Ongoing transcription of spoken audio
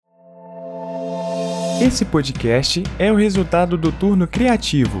Esse podcast é o resultado do Turno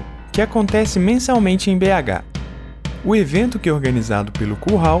Criativo, que acontece mensalmente em BH. O evento, que é organizado pelo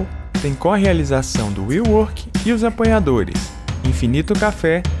Curral, tem co-realização do WeWork e os apoiadores Infinito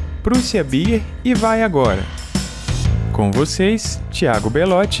Café, Prússia Beer e Vai Agora. Com vocês, Thiago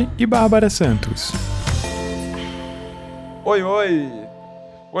Belotti e Bárbara Santos. Oi, oi!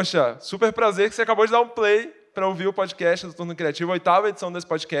 Poxa, super prazer que você acabou de dar um play para ouvir o podcast do Turno Criativo, a 8ª edição desse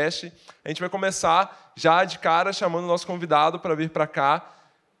podcast. A gente vai começar já de cara chamando o nosso convidado para vir para cá,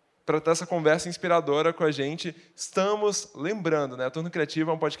 para ter essa conversa inspiradora com a gente. Estamos lembrando, né? Turno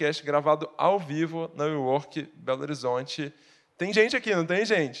Criativo é um podcast gravado ao vivo na WeWork, Belo Horizonte. Tem gente aqui, não tem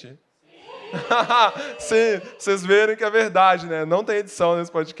gente? Sim, vocês verem que é verdade, né? Não tem edição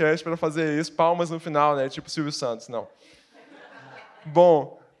nesse podcast para fazer isso. Palmas no final, né? Tipo Silvio Santos, não.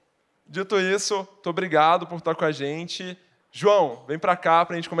 Bom, dito isso, muito obrigado por estar com a gente. João, vem para cá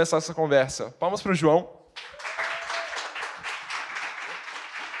para a gente começar essa conversa. Palmas para o João.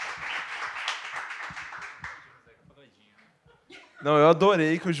 Não, eu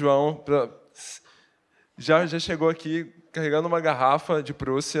adorei que o João já chegou aqui carregando uma garrafa de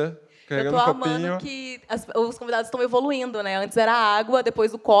Prússia, carregando um copinho. Eu tô amando que os convidados estão evoluindo, né? Antes era a água,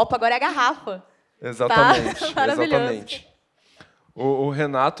 depois o copo, agora é a garrafa. Exatamente, tá maravilhoso. Exatamente. O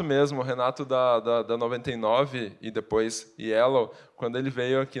Renato mesmo, o Renato da 99 e depois Yellow, quando ele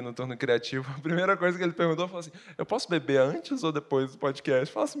veio aqui no Turno Criativo, a primeira coisa que ele perguntou foi assim: eu posso beber antes ou depois do podcast?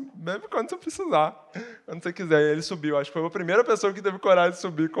 Eu falei assim: bebe quando você precisar, quando você quiser. E ele subiu, acho que foi a primeira pessoa que teve coragem de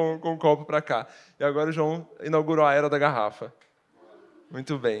subir com o copo para cá. E agora o João inaugurou a era da garrafa.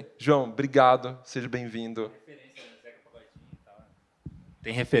 Muito bem. João, obrigado, seja bem-vindo.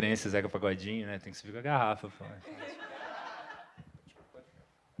 Tem referência, Zeca Pagodinho, né? Tem que subir com a garrafa. Pô.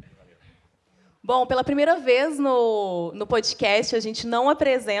 Bom, pela primeira vez no podcast, a gente não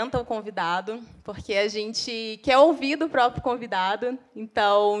apresenta o convidado, porque a gente quer ouvir do próprio convidado.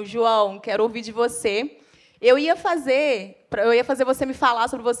 Então, João, quero ouvir de você. Eu ia fazer você me falar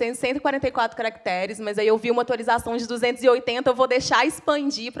sobre você em 144 caracteres, mas aí eu vi uma atualização de 280, eu vou deixar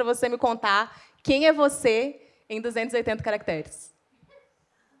expandir para você me contar quem é você em 280 caracteres.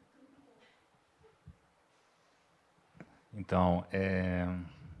 Então,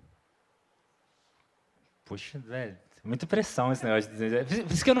 Poxa, velho, muita pressão esse negócio de dizer.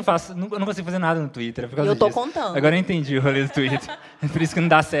 Por isso que eu não consigo fazer nada no Twitter. É por causa eu tô disso. Contando. Agora eu entendi o rolê do Twitter. É por isso que não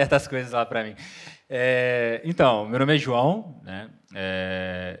dá certo as coisas lá para mim. Então, meu nome é João, né?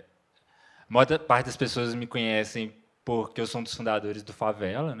 A maior parte das pessoas me conhecem porque eu sou um dos fundadores do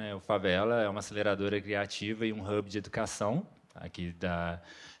Favela, né? O Favela é uma aceleradora criativa e um hub de educação aqui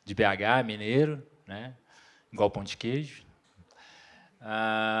de BH, Mineiro, né? Igual Pão de Queijo.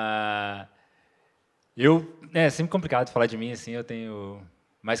 É sempre complicado falar de mim, assim,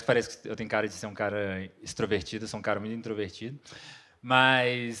 mais que pareça que eu tenho cara de ser um cara extrovertido, eu sou um cara muito introvertido.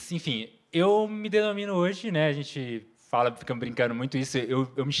 Mas, enfim, eu me denomino hoje, né, a gente fica brincando muito isso, eu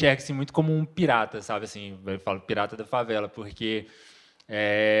me enxergo assim, muito como um pirata, sabe, assim, eu falo pirata da favela, porque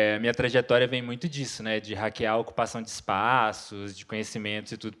minha trajetória vem muito disso, né, de hackear a ocupação de espaços, de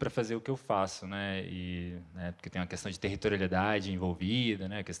conhecimentos e tudo para fazer o que eu faço, né, porque tem uma questão de territorialidade envolvida,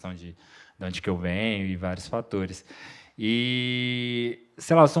 né, a questão de onde que eu venho e vários fatores. E,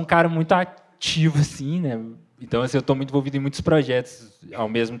 sei lá, eu sou um cara muito ativo, assim, né, então assim, eu estou muito envolvido em muitos projetos ao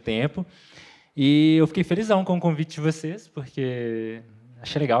mesmo tempo e eu fiquei felizão com o convite de vocês, porque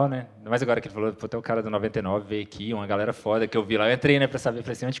achei legal, né? Mas agora que ele falou, até o cara do 99 veio aqui, uma galera foda que eu vi lá. Eu entrei, né, para saber,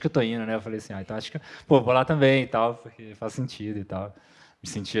 falei assim, onde que eu tô indo, né? Eu falei assim, então acho que, vou lá também e tal, porque faz sentido e tal. Me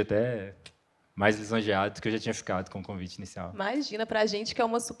senti até mais lisonjeado do que eu já tinha ficado com o convite inicial. Imagina, pra gente que é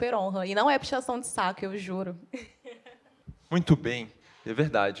uma super honra. E não é puxação de saco, eu juro. Muito bem. É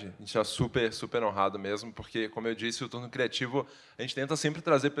verdade, a gente está super, super honrado mesmo, porque, como eu disse, o Turno Criativo, a gente tenta sempre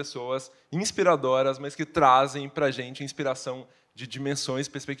trazer pessoas inspiradoras, mas que trazem para a gente inspiração de dimensões,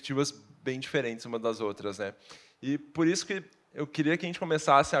 perspectivas bem diferentes umas das outras, né? E por isso que eu queria que a gente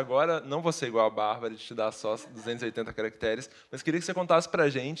começasse agora, não vou ser igual a Bárbara, de te dar só 280 caracteres, mas queria que você contasse para a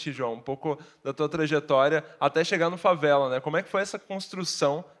gente, João, um pouco da tua trajetória até chegar no Favela, né? Como é que foi essa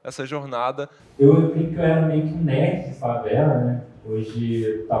construção, essa jornada? Eu brinco que eu era meio que um nerd de favela, né? Hoje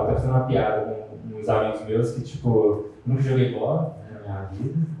eu estava até fazendo uma piada com uns amigos meus que, tipo, nunca joguei bola, né, na minha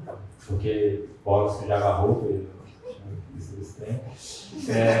vida, porque bola sujava roupa e isso tem.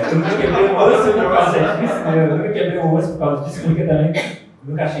 Eu nunca quebrei o osso por causa disso, né? Eu nunca quebrei o osso por causa disso, porque também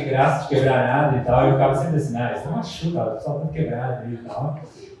nunca achei graça de quebrar nada e tal. Eu ficava sempre assim, isso não machuca, o pessoal tá quebrado ali e tal.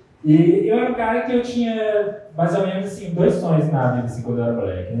 E eu era um cara que eu tinha mais ou menos assim, 2 sonhos na vida assim, quando eu era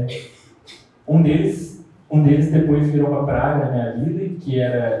moleque, né? Um deles Um deles depois virou uma praga na minha vida, que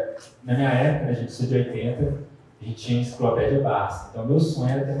era, na minha época, né, a gente sou de 80, a gente tinha enciclopédia Barça. Então, meu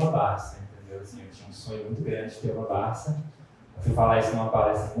sonho era ter uma Barça, entendeu? Assim, eu tinha um sonho muito grande de ter uma Barça. Eu fui falar isso numa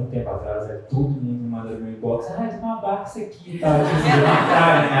palestra muito tempo atrás, todo mundo mandando no meu inbox, tem uma Barça aqui e tal. Eu disse, uma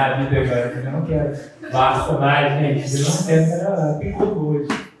praga na minha vida agora, porque eu não quero Barça mais, gente. Eu não quero, tem Google hoje.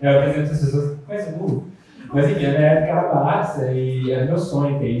 Eu apresento as pessoas que conhecem o Google. Mas enfim, na minha época era Barça e era meu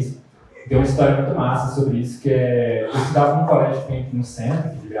sonho ter isso. Tem uma história muito massa sobre isso, que é... Eu estudava num colégio que tem aqui no centro,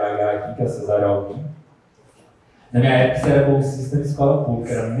 de BH, aqui, que é o Cesário Alvim. Na minha época, você era bolsista na escola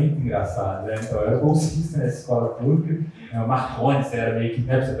pública, era muito engraçado, né? Então, eu era bolsista nessa escola pública, o Marconi, você era meio que,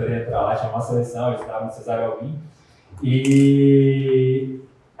 né, pra você poder entrar lá, tinha uma seleção, eu estava no Cesário Alvim. E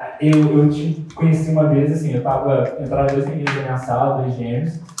eu te conheci uma vez, assim, entraram 2 meninos na minha sala, 2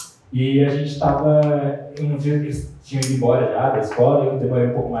 gêmeos, e a gente estava, um dia eles tinham ido embora já da escola, eu demorei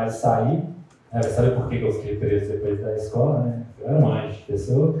um pouco mais de sair, né? Sabe por que eu fiquei preso depois da escola, né? Eu era um anjo de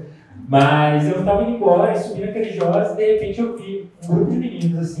pessoa. Mas eu estava indo embora, subi naquele Jorge, e de repente eu vi um grupo de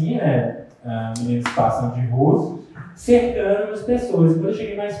meninos assim, né? Meninos que passam de rua, cercando as pessoas. E quando eu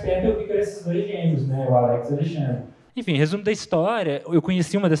cheguei mais perto, eu vi que eram esses 2 gêmeos, né? O Alex e o Alexandre. Enfim, resumo da história, eu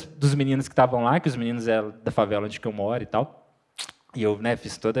conheci uma dos meninos que estavam lá, que os meninos eram da favela onde eu moro e tal. E eu, né,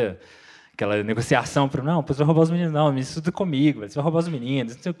 fiz toda aquela negociação para não, você vai roubar os meninos, não, me estuda comigo, você vai roubar os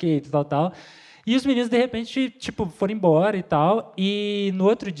meninos, não sei o quê, tal. E os meninos, de repente, tipo, foram embora e tal. E no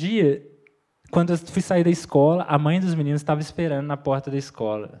outro dia, quando eu fui sair da escola, a mãe dos meninos estava esperando na porta da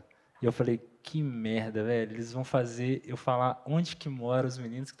escola. E eu falei, que merda, velho, eles vão fazer eu falar onde que moram os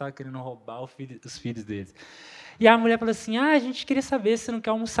meninos que estavam querendo roubar os filhos deles. E a mulher falou assim, a gente queria saber se você não quer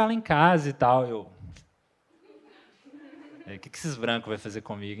almoçar lá em casa e tal. Eu... O que esses brancos vão fazer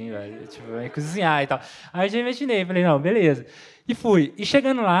comigo, hein, velho? Tipo, vai cozinhar e tal. Aí eu já imaginei, falei, não, beleza. E fui. E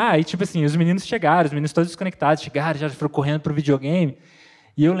chegando lá, e tipo assim, os meninos chegaram, os meninos todos desconectados, chegaram, já foram correndo pro videogame.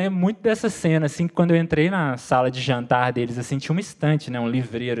 E eu lembro muito dessa cena, assim, que quando eu entrei na sala de jantar deles, assim, tinha uma estante, né, um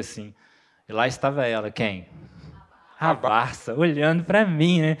livreiro, assim. E lá estava ela, quem? A Barça, olhando para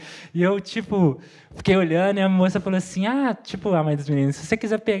mim, né? E eu, tipo, fiquei olhando e a moça falou assim, tipo, a mãe dos meninos, se você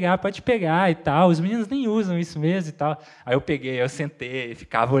quiser pegar, pode pegar e tal. Os meninos nem usam isso mesmo e tal. Aí eu peguei, eu sentei,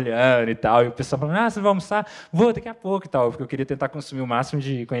 ficava olhando e tal. E o pessoal falando, você vai almoçar? Vou, daqui a pouco e tal. Porque eu queria tentar consumir o máximo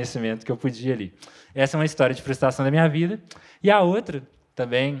de conhecimento que eu podia ali. Essa é uma história de frustração da minha vida. E a outra,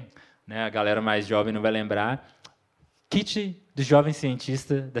 também, né, a galera mais jovem não vai lembrar, kit do jovem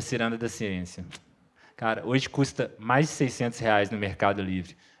cientista da Ciranda da Ciência. Cara, hoje custa mais de R$600 no Mercado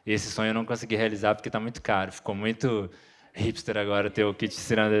Livre. Esse sonho eu não consegui realizar porque está muito caro. Ficou muito hipster agora ter o kit de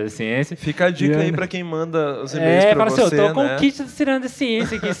Ciranda da Ciência. Fica a dica aí para quem manda os e-mails para você, assim, eu tô com né? o kit de Ciranda da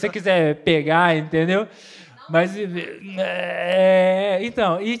Ciência aqui, se você quiser pegar, entendeu? Mas,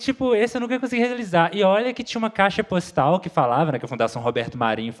 então, e tipo, esse eu nunca consegui realizar. E olha que tinha uma caixa postal que falava, né, que a Fundação Roberto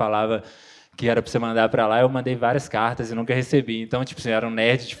Marinho falava que era para você mandar para lá, eu mandei várias cartas e nunca recebi. Então, tipo, era um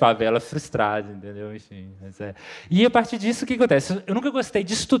nerd de favela frustrado, entendeu? Enfim. E a partir disso, o que acontece? Eu nunca gostei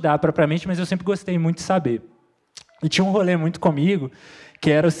de estudar propriamente, mas eu sempre gostei muito de saber. E tinha um rolê muito comigo, que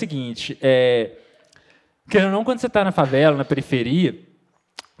era o seguinte, quando você está na favela, na periferia,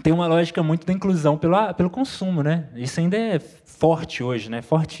 tem uma lógica muito da inclusão pelo consumo, né? Isso ainda é forte hoje, né?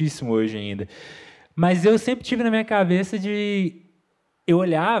 Fortíssimo hoje ainda. Mas eu sempre tive na minha cabeça eu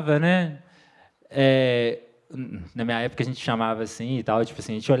olhava, né? Na minha época a gente chamava assim e tal, tipo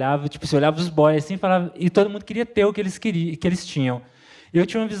assim, a gente olhava, tipo, você olhava os boys assim, falava, e todo mundo queria ter o que eles tinham. Eu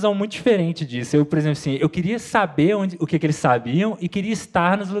tinha uma visão muito diferente disso. Eu, por exemplo, assim, eu queria saber o que eles sabiam e queria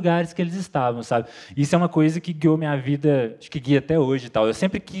estar nos lugares que eles estavam, sabe? Isso é uma coisa que guiou minha vida, acho que guia até hoje e tal. Eu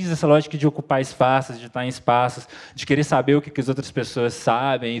sempre quis essa lógica de ocupar espaços, de estar em espaços, de querer saber o que as outras pessoas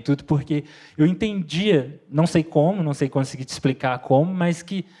sabem e tudo, porque eu entendia, não sei conseguir te explicar como, mas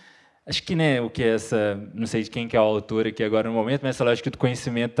que acho que, né, o que não sei de quem que é o autor aqui agora no momento, mas essa lógica do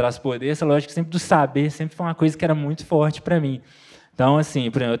conhecimento traz poder, essa lógica sempre do saber, sempre foi uma coisa que era muito forte para mim. Então, assim,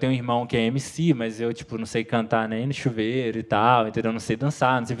 por exemplo, eu tenho um irmão que é MC, mas eu, tipo, não sei cantar nem no chuveiro e tal, entendeu? Eu não sei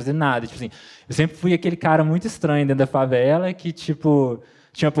dançar, não sei fazer nada. Tipo assim, eu sempre fui aquele cara muito estranho dentro da favela que, tipo,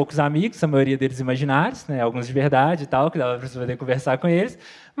 tinha poucos amigos, a maioria deles imaginários, né? Alguns de verdade e tal, que dava para poder conversar com eles,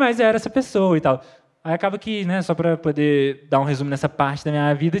 mas eu era essa pessoa e tal. Aí acaba que, né, só para poder dar um resumo nessa parte da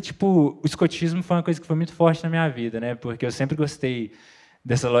minha vida, tipo, o escotismo foi uma coisa que foi muito forte na minha vida, né? Porque eu sempre gostei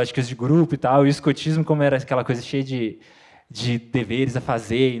dessas lógicas de grupo e tal, e o escotismo, como era aquela coisa cheia de de deveres a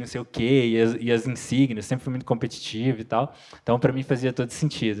fazer e não sei o quê, e as insígnias, sempre fui muito competitivo e tal. Então, para mim, fazia todo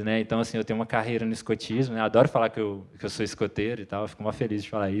sentido, né? Então, assim, eu tenho uma carreira no escotismo, né? Adoro falar que eu sou escoteiro e tal, fico muito feliz de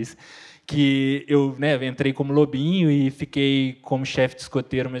falar isso. Que eu, né, entrei como lobinho e fiquei como chefe de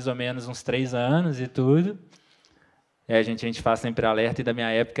escoteiro mais ou menos uns 3 anos e tudo. A gente faz sempre alerta, e da minha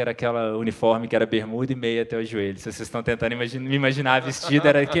época era aquela uniforme que era bermuda e meia até o joelho. Se vocês estão tentando me imaginar vestido,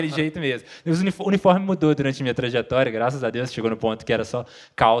 era daquele jeito mesmo. O uniforme mudou durante a minha trajetória, graças a Deus, chegou no ponto que era só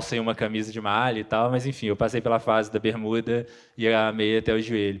calça e uma camisa de malha e tal, mas, enfim, eu passei pela fase da bermuda e a meia até o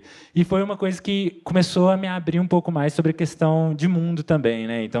joelho. E foi uma coisa que começou a me abrir um pouco mais sobre a questão de mundo também,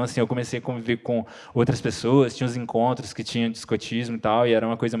 né? Então, assim, eu comecei a conviver com outras pessoas, tinha uns encontros que tinham de escotismo e tal, e era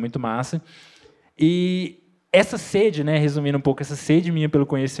uma coisa muito massa. E essa sede, né, resumindo um pouco, essa sede minha pelo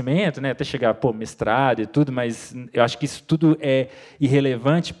conhecimento, né, até chegar, mestrado e tudo, mas eu acho que isso tudo é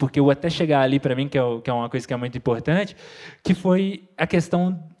irrelevante, porque eu até chegar ali, para mim, que é uma coisa que é muito importante, que foi a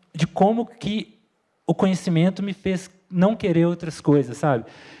questão de como que o conhecimento me fez não querer outras coisas, sabe?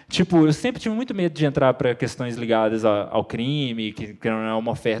 Tipo, eu sempre tive muito medo de entrar para questões ligadas ao crime, que não é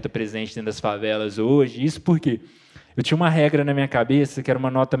uma oferta presente dentro das favelas hoje. Isso porque eu tinha uma regra na minha cabeça, que era uma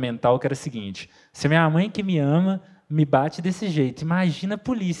nota mental, que era a seguinte: se a minha mãe, que me ama, me bate desse jeito, imagina a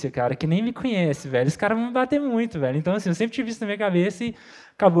polícia, cara, que nem me conhece, velho. Os caras vão me bater muito, velho. Então, assim, eu sempre tive isso na minha cabeça e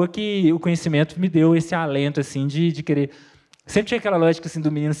acabou que o conhecimento me deu esse alento, assim, de querer. Sempre tinha aquela lógica, assim,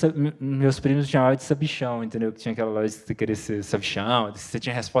 do menino, meus primos chamavam de sabichão, entendeu? Que tinha aquela lógica de querer ser sabichão, você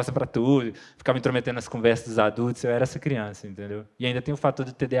tinha resposta para tudo, ficava intrometendo nas conversas dos adultos, eu era essa criança, entendeu? E ainda tem o fator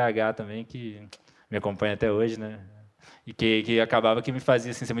do TDAH também, que me acompanha até hoje, né? E que acabava que me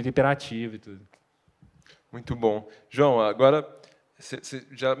fazia assim, ser muito imperativo e tudo. Muito bom. João, agora, você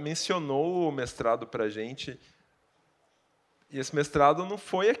já mencionou o mestrado para a gente, e esse mestrado não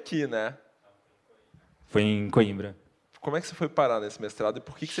foi aqui, né? Foi em Coimbra. Como é que você foi parar nesse mestrado e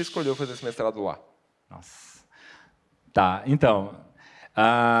por que você escolheu fazer esse mestrado lá? Nossa. Tá, então,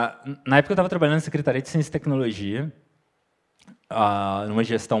 na época eu estava trabalhando na Secretaria de Ciência e Tecnologia, numa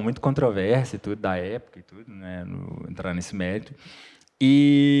gestão muito controversa e tudo da época e tudo, né, entrar nesse mérito.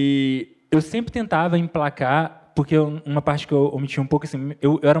 E eu sempre tentava emplacar, porque uma parte que eu omiti um pouco, assim,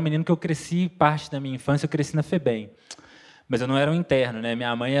 eu era um menino que eu cresci, parte da minha infância eu cresci na FEBEM, mas eu não era um interno, né?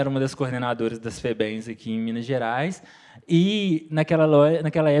 Minha mãe era uma das coordenadoras das FEBEMs aqui em Minas Gerais, e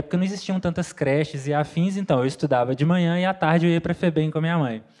naquela época não existiam tantas creches e afins, então eu estudava de manhã e à tarde eu ia para a FEBEM com a minha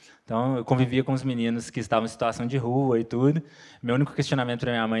mãe. Então, eu convivia com os meninos que estavam em situação de rua e tudo. Meu único questionamento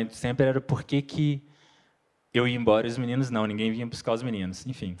para minha mãe sempre era por que eu ia embora e os meninos não, ninguém vinha buscar os meninos.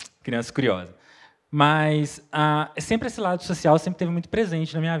 Enfim, criança curiosa. Mas sempre esse lado social sempre teve muito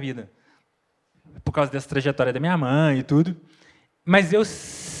presente na minha vida, por causa dessa trajetória da minha mãe e tudo.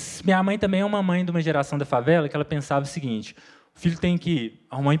 Mas minha mãe também é uma mãe de uma geração da favela que ela pensava o seguinte: o filho tem que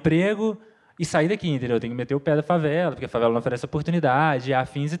arrumar um emprego e sair daqui, entendeu? Tem que meter o pé da favela, porque a favela não oferece oportunidade,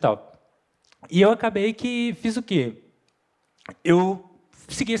 afins e tal. E eu acabei que fiz o quê? Eu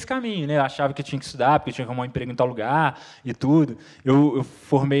segui esse caminho, né? Eu achava que eu tinha que estudar, porque eu tinha que arrumar um emprego em tal lugar e tudo. Eu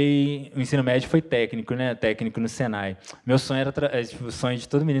formei, o ensino médio foi técnico, né? Técnico no Senai. Meu sonho era, o sonho de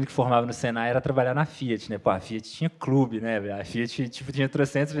todo menino que formava no Senai era trabalhar na Fiat, né? Pô, a Fiat tinha clube, né? A Fiat tinha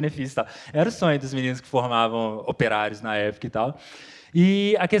trocentos benefícios e tal. Era o sonho dos meninos que formavam operários na época e tal.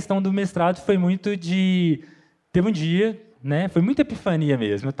 E a questão do mestrado foi muito de... Teve um dia, né, foi muita epifania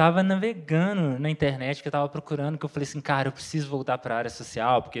mesmo. Eu estava navegando na internet, que eu estava procurando, que eu falei assim, cara, eu preciso voltar para a área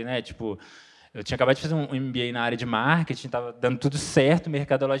social, porque, né, tipo, eu tinha acabado de fazer um MBA na área de marketing, estava dando tudo certo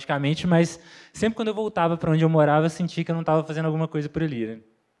mercadologicamente, mas sempre quando eu voltava para onde eu morava, eu sentia que eu não estava fazendo alguma coisa por ali, né?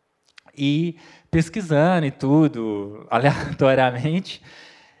 E pesquisando e tudo, aleatoriamente,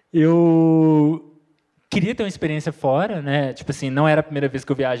 eu queria ter uma experiência fora, né? Tipo assim, não era a primeira vez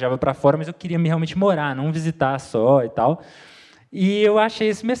que eu viajava para fora, mas eu queria realmente morar, não visitar só e tal. E eu achei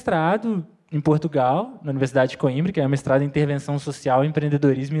esse mestrado em Portugal, na Universidade de Coimbra, que é um mestrado em intervenção social,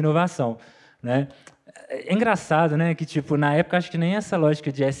 empreendedorismo e inovação, né? É engraçado, né, que tipo, na época acho que nem essa lógica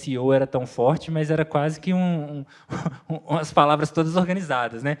de SEO era tão forte, mas era quase que umas palavras todas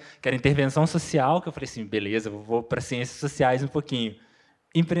organizadas, né? Que era intervenção social, que eu falei assim, beleza, vou para ciências sociais um pouquinho.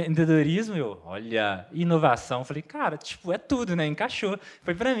 Empreendedorismo, olha, inovação, falei, cara, tipo, é tudo, né? Encaixou,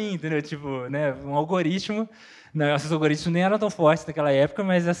 foi para mim, entendeu? Tipo, né, um algoritmo, né, esses algoritmos nem eram tão fortes naquela época,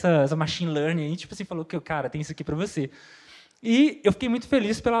 mas essa machine learning aí, tipo assim, falou que, cara, tem isso aqui para você. E eu fiquei muito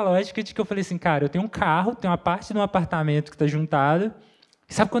feliz pela lógica de que eu falei assim, cara, eu tenho um carro, tenho uma parte de um apartamento que está juntado,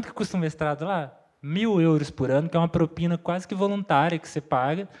 e sabe quanto que custa um mestrado lá? 1.000 euros por ano, que é uma propina quase que voluntária que você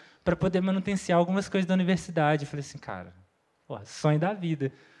paga para poder manutenciar algumas coisas da universidade. Eu falei assim, cara, sonho da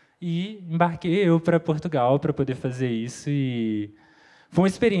vida. e embarquei eu para Portugal para poder fazer isso. E foi uma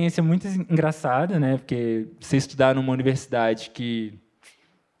experiência muito engraçada, né? Porque você estudar numa universidade que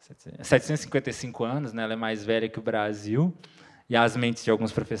 755 anos, né? Ela é mais velha que o Brasil, e as mentes de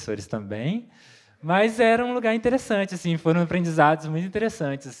alguns professores também. Mas era um lugar interessante, assim, foram aprendizados muito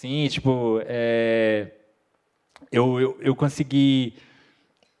interessantes, assim, tipo, eu consegui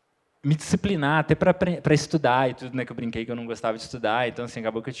me disciplinar até para estudar e tudo, né, que eu brinquei que eu não gostava de estudar, então assim,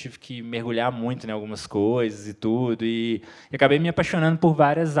 acabou que eu tive que mergulhar muito em algumas coisas e tudo, e acabei me apaixonando por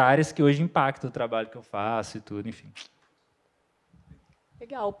várias áreas que hoje impactam o trabalho que eu faço e tudo, enfim.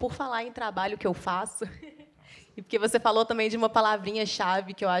 Legal. Por falar em trabalho que eu faço, e porque você falou também de uma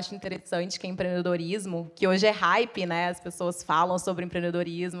palavrinha-chave que eu acho interessante, que é empreendedorismo, que hoje é hype, né? As pessoas falam sobre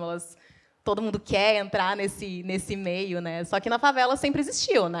empreendedorismo, todo mundo quer entrar nesse meio, né? Só que na favela sempre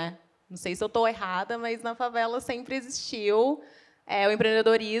existiu, né? Não sei se eu estou errada, mas na favela sempre existiu o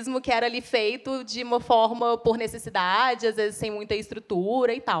empreendedorismo, que era ali feito de uma forma por necessidade, às vezes sem muita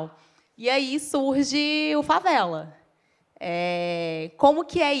estrutura e tal. E aí surge o Favela. Como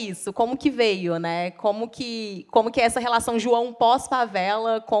que é isso? Como que veio, né? Como que é essa relação João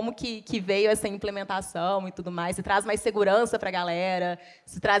pós-favela? Como que veio essa implementação e tudo mais? Se traz mais segurança para a galera?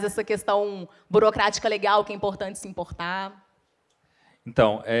 Se traz essa questão burocrática legal que é importante se importar?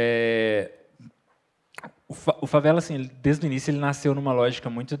 Então, o Favela, assim, desde o início, ele nasceu numa lógica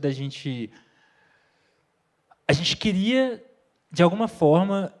muito da gente... A gente queria, de alguma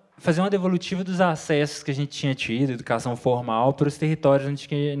forma, fazer uma devolutiva dos acessos que a gente tinha tido, educação formal, para os territórios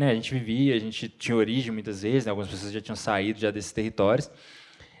onde, né, a gente vivia, a gente tinha origem muitas vezes, né, algumas pessoas já tinham saído já desses territórios.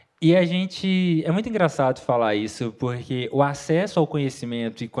 E a gente... É muito engraçado falar isso, porque o acesso ao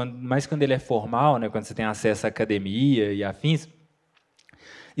conhecimento, mais quando ele é formal, né, quando você tem acesso à academia e afins,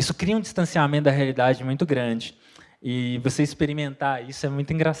 isso cria um distanciamento da realidade muito grande. E você experimentar isso é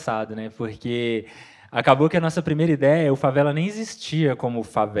muito engraçado, né, porque... Acabou que a nossa primeira ideia, o Favela nem existia como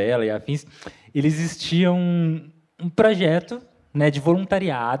favela e afins, ele existia um projeto, né, de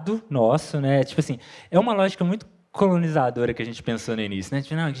voluntariado nosso, né, tipo assim, é uma lógica muito colonizadora que a gente pensou no início, né,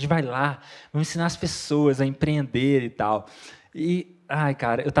 tipo, não, a gente vai lá, vamos ensinar as pessoas a empreender e tal. E, ai,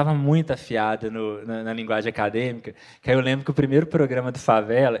 cara, eu estava muito afiado na linguagem acadêmica, que aí eu lembro que o primeiro programa do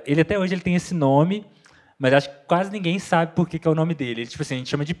Favela, até hoje ele tem esse nome, mas acho que quase ninguém sabe por que é o nome dele. Ele, tipo assim, a gente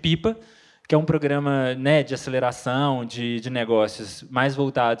chama de PIPA, que é um programa, né, de aceleração de negócios mais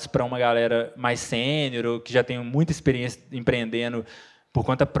voltados para uma galera mais sênior, ou que já tem muita experiência empreendendo por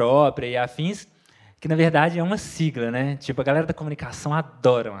conta própria e afins, que, na verdade, é uma sigla, né? Tipo, a galera da comunicação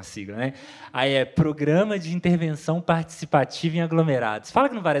adora uma sigla, né? Aí é Programa de Intervenção Participativa em Aglomerados. Fala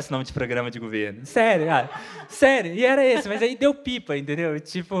que não parece nome de programa de governo. Sério, cara. Sério. E era esse, mas aí deu pipa, entendeu?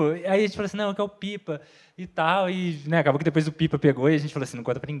 Tipo, aí a gente falou assim, não, que é o pipa e tal, e, né, acabou que depois o pipa pegou e a gente falou assim, não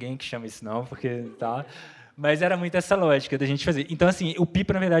conta para ninguém que chama isso não, porque tá. Mas era muito essa lógica da gente fazer. Então, assim, o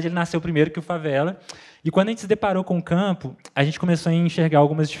pipa, na verdade, ele nasceu primeiro que o Favela, e quando a gente se deparou com o campo, a gente começou a enxergar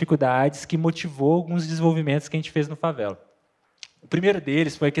algumas dificuldades que motivou alguns desenvolvimentos que a gente fez no Favela. O primeiro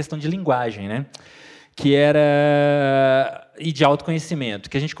deles foi a questão de linguagem, né? Que era... e de autoconhecimento,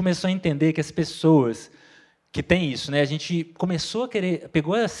 que a gente começou a entender que as pessoas que tem isso, né? A gente começou a querer,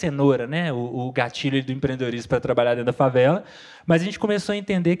 pegou a cenoura, né? O gatilho do empreendedorismo para trabalhar dentro da favela, mas a gente começou a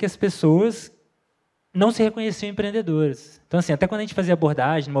entender que as pessoas não se reconheciam empreendedoras. Então, assim, até quando a gente fazia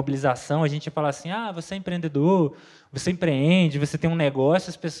abordagem, mobilização, a gente ia falar assim, você é empreendedor, você empreende, você tem um negócio,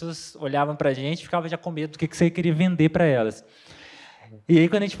 as pessoas olhavam para a gente e ficavam já com medo do que você queria vender para elas. E aí,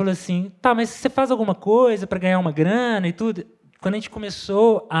 quando a gente falou assim, tá, mas você faz alguma coisa para ganhar uma grana e tudo, quando a gente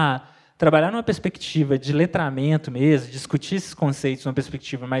começou a trabalhar numa perspectiva de letramento mesmo, discutir esses conceitos numa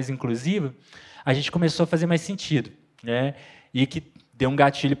perspectiva mais inclusiva, a gente começou a fazer mais sentido, né? E que deu um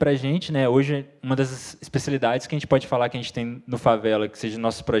gatilho para a gente, né? Hoje, uma das especialidades que a gente pode falar que a gente tem no Favela, que seja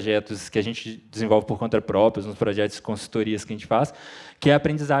nossos projetos que a gente desenvolve por conta própria, nos projetos de consultorias que a gente faz, que é a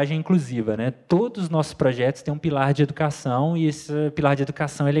aprendizagem inclusiva, né? Todos os nossos projetos têm um pilar de educação e esse pilar de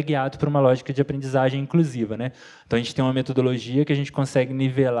educação ele é guiado por uma lógica de aprendizagem inclusiva, né? Então, a gente tem uma metodologia que a gente consegue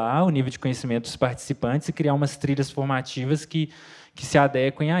nivelar o nível de conhecimento dos participantes e criar umas trilhas formativas que se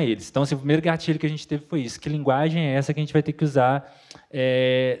adequem a eles. Então, assim, o primeiro gatilho que a gente teve foi isso. Que linguagem é essa que a gente vai ter que usar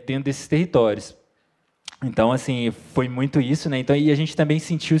dentro desses territórios? Então, assim, foi muito isso, né? Então, e a gente também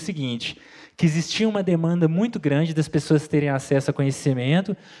sentiu o seguinte, que existia uma demanda muito grande das pessoas terem acesso a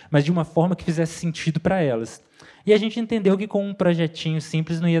conhecimento, mas de uma forma que fizesse sentido para elas. E a gente entendeu que com um projetinho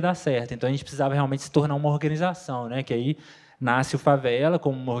simples não ia dar certo. Então, a gente precisava realmente se tornar uma organização, né? Que aí nasce o Favela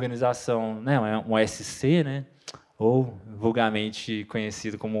como uma organização, né? Um OSC, né? Ou vulgarmente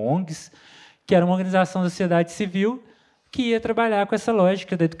conhecido como ONGs, que era uma organização da sociedade civil que ia trabalhar com essa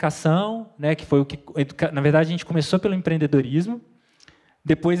lógica da educação, né, que foi o que, na verdade, a gente começou pelo empreendedorismo.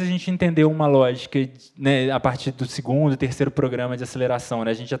 Depois a gente entendeu uma lógica, né, a partir do segundo, terceiro programa de aceleração.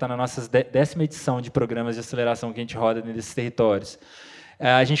 Né, a gente já está na nossa 10ª edição de programas de aceleração que a gente roda nesses territórios.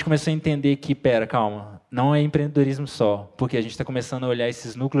 A gente começou a entender que, calma, não é empreendedorismo só, porque a gente está começando a olhar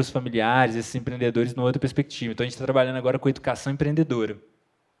esses núcleos familiares, esses empreendedores, numa outra perspectiva. Então, a gente está trabalhando agora com a educação empreendedora.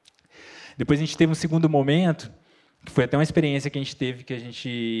 Depois a gente teve um segundo momento, que foi até uma experiência que a gente teve, que a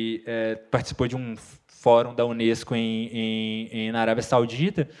gente participou de um fórum da Unesco na Arábia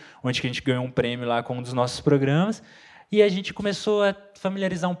Saudita, onde a gente ganhou um prêmio lá com um dos nossos programas, e a gente começou a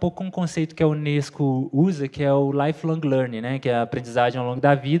familiarizar um pouco com um conceito que a Unesco usa, que é o lifelong learning, né, que é a aprendizagem ao longo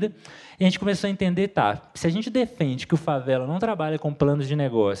da vida. E a gente começou a entender, se a gente defende que o favela não trabalha com planos de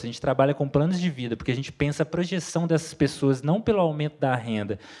negócio, a gente trabalha com planos de vida, porque a gente pensa a projeção dessas pessoas não pelo aumento da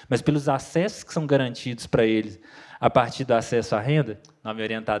renda, mas pelos acessos que são garantidos para eles a partir do acesso à renda. A minha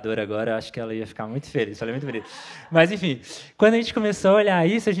orientadora agora, eu acho que ela ia ficar muito feliz, falei muito feliz. Mas, enfim, quando a gente começou a olhar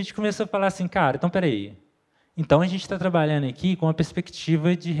isso, a gente começou a falar assim, cara, então, peraí. Então, a gente está trabalhando aqui com a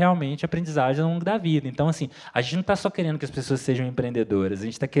perspectiva de realmente aprendizagem ao longo da vida. Então, assim, a gente não está só querendo que as pessoas sejam empreendedoras, a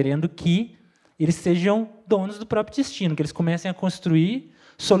gente está querendo que eles sejam donos do próprio destino, que eles comecem a construir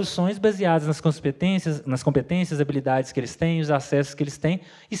soluções baseadas nas competências, habilidades que eles têm, os acessos que eles têm,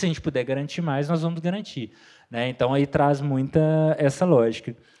 e se a gente puder garantir mais, nós vamos garantir. Né? Então, aí traz muita essa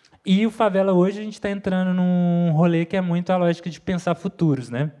lógica. E o Favela, hoje, a gente está entrando num rolê que é muito a lógica de pensar futuros.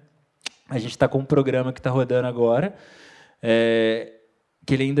 Né? A gente está com um programa que está rodando agora,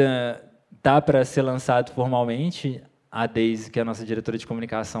 que ele ainda está para ser lançado formalmente. A Deise, que é a nossa diretora de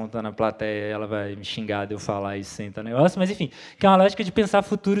comunicação, está na plateia, ela vai me xingar de eu falar isso sem estar negócio, mas, enfim, que é uma lógica de pensar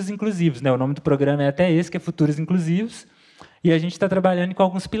futuros inclusivos. Né? O nome do programa é até esse, que é Futuros Inclusivos, e a gente está trabalhando com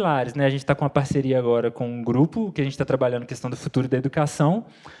alguns pilares. Né? A gente está com uma parceria agora com um grupo, que a gente está trabalhando a questão do futuro da educação,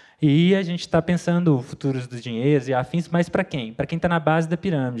 e a gente está pensando futuros dos dinheiros e afins, mas para quem? Para quem está na base da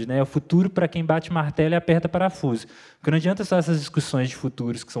pirâmide. Né? O futuro para quem bate martelo e aperta parafuso. Porque não adianta só essas discussões de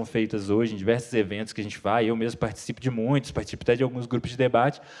futuros que são feitas hoje, em diversos eventos que a gente vai, eu mesmo participo de muitos, participo até de alguns grupos de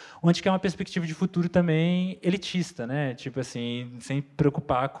debate, onde que é uma perspectiva de futuro também elitista, né? Tipo assim, sem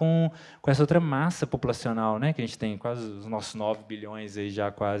preocupar com essa outra massa populacional, né? Que a gente tem quase os nossos 9 bilhões aí já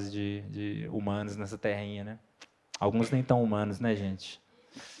quase de humanos nessa terrinha. Né? Alguns nem tão humanos, né, gente?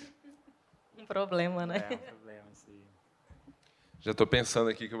 Problema, né? É um problema, sim. Já estou pensando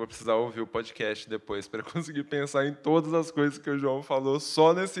aqui que eu vou precisar ouvir o podcast depois para conseguir pensar em todas as coisas que o João falou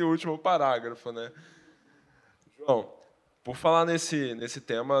só nesse último parágrafo, né? João, por falar nesse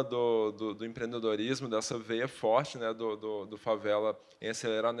tema do empreendedorismo, dessa veia forte, né, do Favela em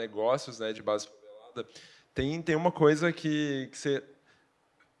acelerar negócios, né, de base favelada, tem uma coisa que você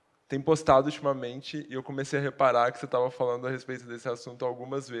tem postado ultimamente e eu comecei a reparar que você estava falando a respeito desse assunto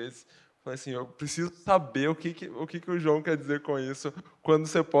algumas vezes. Falei assim, eu preciso saber o que o João quer dizer com isso quando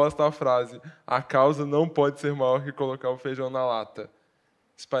você posta a frase a causa não pode ser maior que colocar o feijão na lata.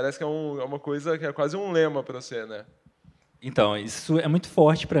 Isso parece que é uma coisa que é quase um lema para você, né? Então, isso é muito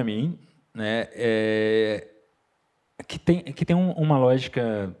forte para mim, né? Que tem uma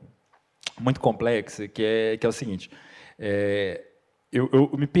lógica muito complexa, que é o seguinte, eu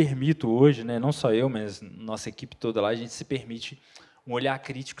me permito hoje, né, não só eu, mas nossa equipe toda lá, a gente se permite um olhar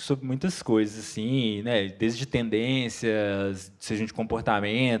crítico sobre muitas coisas, assim, né, desde tendências, sejam de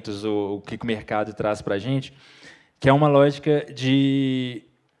comportamentos, ou o que o mercado traz para a gente, que é uma lógica de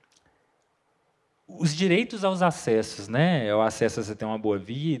os direitos aos acessos, né? O acesso a você ter uma boa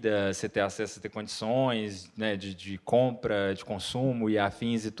vida, você ter acesso a ter condições, né, de compra, de consumo e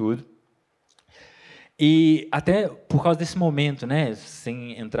afins e tudo. E até por causa desse momento, né,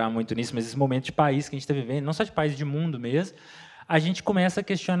 sem entrar muito nisso, mas esse momento de país que a gente está vivendo, não só de país, de mundo mesmo, a gente começa a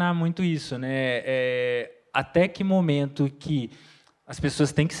questionar muito isso, né? Até que momento que as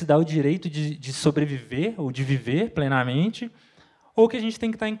pessoas têm que se dar o direito de sobreviver ou de viver plenamente, ou que a gente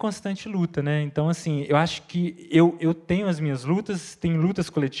tem que estar em constante luta, né? Então, assim, eu acho que eu tenho as minhas lutas, tenho lutas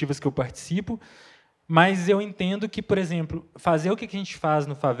coletivas que eu participo, mas eu entendo que, por exemplo, fazer o que a gente faz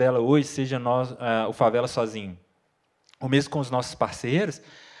no Favela hoje, seja nós, o Favela sozinho, ou mesmo com os nossos parceiros,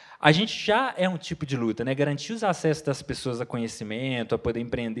 a gente já é um tipo de luta, né? Garantir os acessos das pessoas a conhecimento, a poder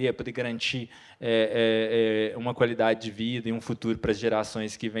empreender, a poder garantir uma qualidade de vida e um futuro para as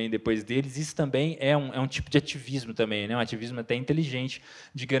gerações que vêm depois deles, isso também é um tipo de ativismo também, né? Um ativismo até inteligente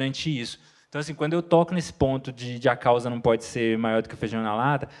de garantir isso. Então, assim, quando eu toco nesse ponto de a causa não pode ser maior do que o feijão na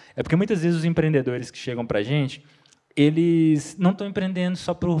lata, é porque muitas vezes os empreendedores que chegam para a gente, eles não estão empreendendo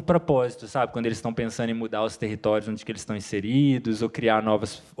só por propósito, sabe? Quando eles estão pensando em mudar os territórios onde que eles estão inseridos, ou criar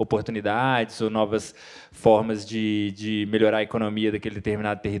novas oportunidades, ou novas formas de melhorar a economia daquele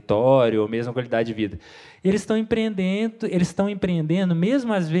determinado território, ou mesmo a qualidade de vida. Eles estão empreendendo,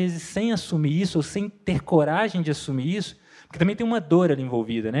 mesmo às vezes sem assumir isso, ou sem ter coragem de assumir isso, porque também tem uma dor ali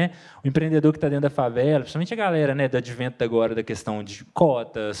envolvida, né? O empreendedor que está dentro da favela, principalmente a galera, né, do advento agora da questão de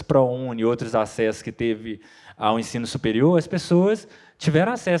cotas, ProUni, outros acessos que teve ao ensino superior, as pessoas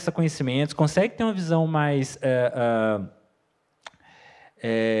tiveram acesso a conhecimentos, conseguem ter uma visão mais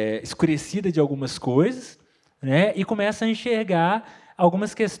escurecida de algumas coisas, né, e começam a enxergar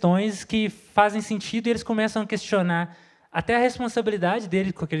algumas questões que fazem sentido, e eles começam a questionar até a responsabilidade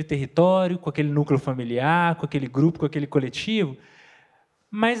dele com aquele território, com aquele núcleo familiar, com aquele grupo, com aquele coletivo.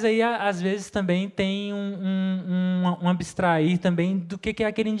 Mas aí, às vezes, também tem um abstrair também do que é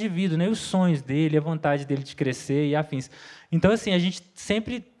aquele indivíduo, né? Os sonhos dele, a vontade dele de crescer e afins. Então, assim, a gente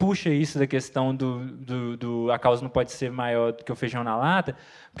sempre puxa isso da questão a causa não pode ser maior do que o feijão na lata,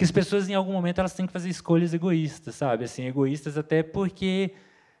 porque as pessoas, em algum momento, elas têm que fazer escolhas egoístas, sabe? Assim, egoístas até porque,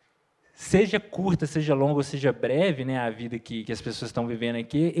 seja curta, seja longa ou seja breve, né, a vida que as pessoas estão vivendo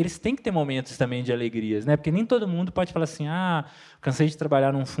aqui, eles têm que ter momentos também de alegrias, né? Porque nem todo mundo pode falar assim, cansei de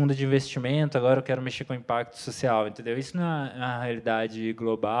trabalhar num fundo de investimento, agora eu quero mexer com o impacto social, entendeu? Isso não é a realidade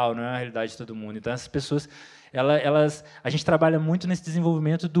global, não é a realidade de todo mundo. Então, essas pessoas, a gente trabalha muito nesse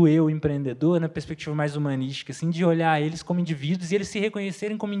desenvolvimento do eu empreendedor, na perspectiva mais humanística, assim, de olhar eles como indivíduos e eles se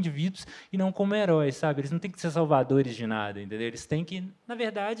reconhecerem como indivíduos e não como heróis, sabe? Eles não têm que ser salvadores de nada, entendeu? Eles têm que, na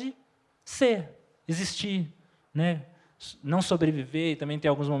verdade, ser, existir, né? Não sobreviver, e também tem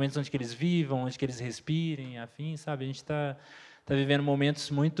alguns momentos onde que eles vivam, onde que eles respirem, afim, sabe? A gente está vivendo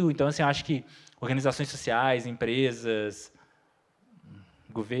momentos muito... Então, assim, acho que organizações sociais, empresas,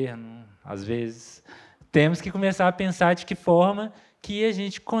 governo, às vezes, temos que começar a pensar de que forma que a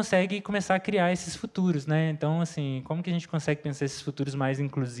gente consegue começar a criar esses futuros, né? Então, assim, como que a gente consegue pensar esses futuros mais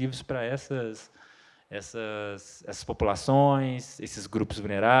inclusivos para essas populações, esses grupos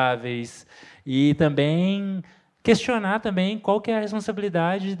vulneráveis, e também questionar também qual que é a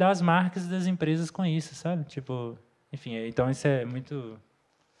responsabilidade das marcas e das empresas com isso, sabe? Tipo, enfim, então isso é muito...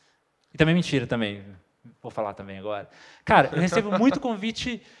 E também mentira também, vou falar também agora. Cara, eu recebo muito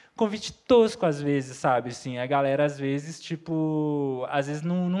convite tosco às vezes, sabe? Assim, a galera às vezes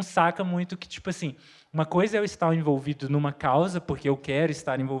não saca muito que, tipo assim, uma coisa é eu estar envolvido numa causa porque eu quero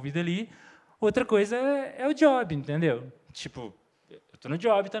estar envolvido ali. Outra coisa é o job, entendeu? Tipo, eu estou no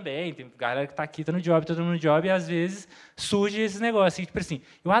job também, tem galera que está aqui, está no job, todo mundo no job, e às vezes surge esses negócios. Tipo assim,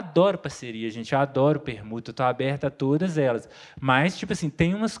 eu adoro parceria, gente, eu adoro permuta, eu estou aberta a todas elas. Mas, tipo assim,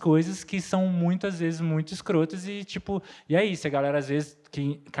 tem umas coisas que são muitas vezes muito escrotas e, tipo, e é isso, a galera às vezes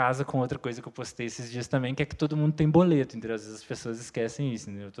que casa com outra coisa que eu postei esses dias também, que é que todo mundo tem boleto, entendeu? Às vezes as pessoas esquecem isso,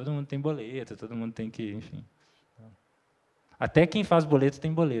 entendeu? Todo mundo tem boleto, todo mundo tem que, enfim. Até quem faz boleto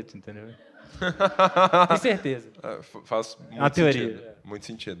tem boleto, entendeu? Com certeza. Faz muito sentido. Muito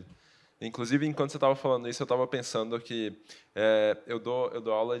sentido. Inclusive, enquanto você estava falando isso, eu estava pensando que eu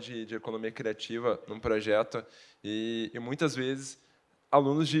dou aula de economia criativa num projeto e muitas vezes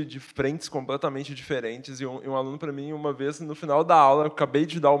alunos de frentes completamente diferentes e um aluno para mim, uma vez no final da aula, eu acabei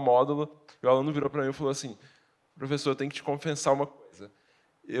de dar o módulo e o aluno virou para mim e falou assim: professor, eu tenho que te confessar uma coisa.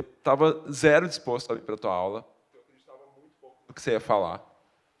 Eu estava zero disposto a ir para a tua aula. Eu acreditava muito pouco no que você ia falar.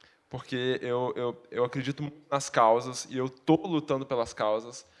 Porque eu acredito muito nas causas e eu estou lutando pelas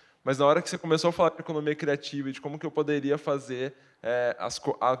causas, mas na hora que você começou a falar de economia criativa e de como que eu poderia fazer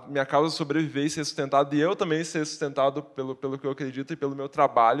a minha causa sobreviver e ser sustentado, e eu também ser sustentado pelo que eu acredito e pelo meu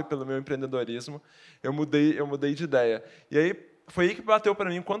trabalho, pelo meu empreendedorismo, eu mudei de ideia. E aí foi aí que bateu para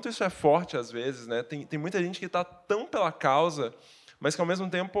mim o quanto isso é forte às vezes, né? Tem muita gente que está tão pela causa, mas que ao mesmo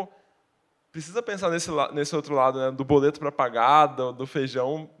tempo precisa pensar nesse outro lado, né? Do boleto para pagar, do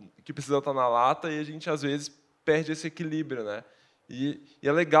feijão que precisa estar na lata, e a gente às vezes perde esse equilíbrio, né? E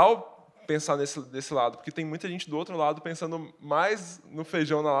é legal pensar desse lado, porque tem muita gente do outro lado pensando mais no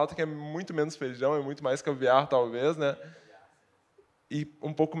feijão na lata, que é muito menos feijão, é muito mais caviar, talvez, né? E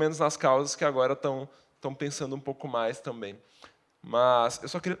um pouco menos nas causas, que agora estão pensando um pouco mais também. Mas eu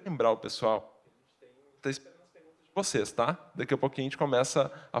só queria lembrar o pessoal, a gente está esperando as perguntas de vocês, tá? Daqui a pouquinho a gente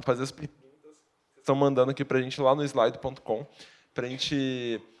começa a fazer as perguntas que estão mandando aqui para a gente lá no slide.com, para a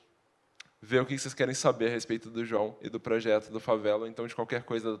gente ver o que vocês querem saber a respeito do João e do projeto do Favela, ou então de qualquer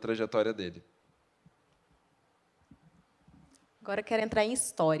coisa da trajetória dele. Agora eu quero entrar em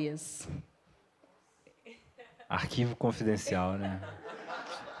histórias. Arquivo confidencial, né?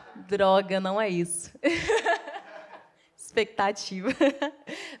 Droga, não é isso. expectativa.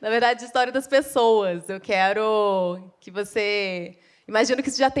 Na verdade, história das pessoas. Eu quero que você... Imagino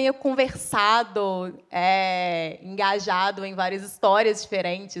que você já tenha conversado, engajado em várias histórias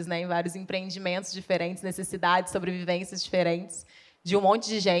diferentes, né, em vários empreendimentos diferentes, necessidades, sobrevivências diferentes, de um monte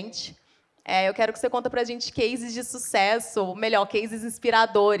de gente. Eu quero que você conte para a gente cases de sucesso, ou melhor, cases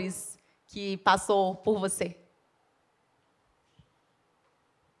inspiradores que passou por você.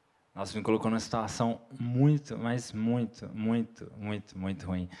 Nossa, me colocou numa situação muito, mas muito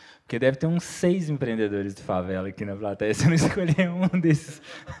ruim. Porque deve ter uns 6 empreendedores de favela aqui na plateia. Se eu não escolher um desses...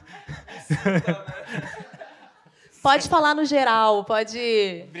 Pode falar no geral,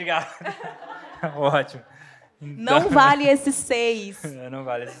 pode... Obrigado. Ótimo. Não vale esses 6. Não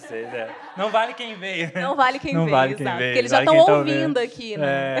vale esses 6, Não vale quem veio. Não vale quem não veio, vale quem exato. veio. Porque eles já estão ouvindo aqui,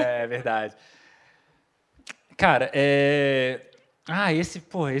 né? É verdade. Cara, esse,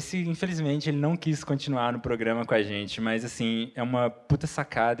 infelizmente, ele não quis continuar no programa com a gente, mas, assim, é uma puta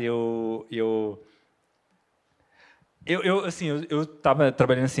sacada. Eu estava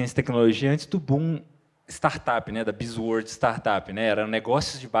trabalhando em ciência e tecnologia antes do boom startup, né, da buzzword startup, né, eram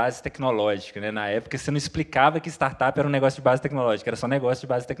negócios de base tecnológica, né, na época você não explicava que startup era um negócio de base tecnológica, era só negócio de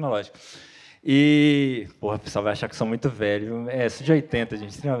base tecnológica. E, porra, o pessoal vai achar que eu sou muito velho, sou de 80,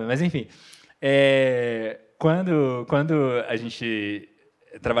 gente, mas enfim, quando a gente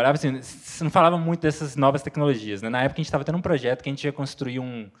trabalhava, assim, você não falava muito dessas novas tecnologias, né, na época a gente estava tendo um projeto que a gente ia construir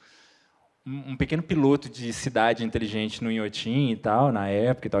um pequeno piloto de cidade inteligente no Inhotim e tal, na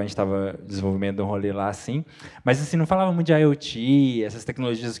época, e tal, a gente estava desenvolvendo um rolê lá, assim, mas assim, não falava muito de IoT, essas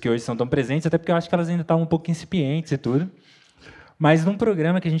tecnologias que hoje são tão presentes, até porque eu acho que elas ainda estavam um pouco incipientes e tudo. Mas num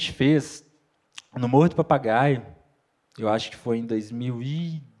programa que a gente fez no Morro do Papagaio, eu acho que foi em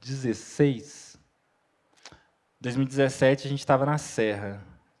 2016, 2017 a gente estava na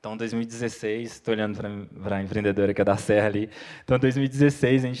Serra. Então, 2016, estou olhando para a empreendedora que é da Serra ali. Então,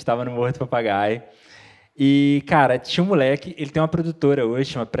 2016, a gente estava no Morro do Papagaio. E, cara, tinha um moleque, ele tem uma produtora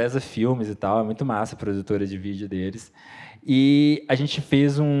hoje, chama Preza Filmes e tal, é muito massa a produtora de vídeo deles. E a gente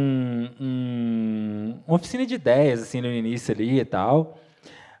fez uma oficina de ideias, assim, no início ali e tal,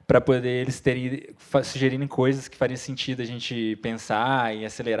 para poder eles sugerirem coisas que fariam sentido a gente pensar e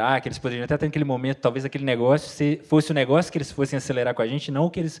acelerar, que eles poderiam até ter naquele momento, talvez aquele negócio fosse o negócio que eles fossem acelerar com a gente, não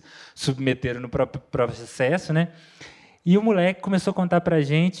o que eles submeteram no próprio processo, né? E o moleque começou a contar para a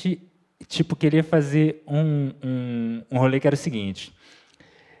gente, tipo, queria fazer um rolê que era o seguinte,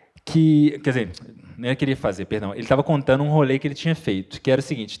 quer dizer, não ele queria fazer, perdão, ele estava contando um rolê que ele tinha feito, que era o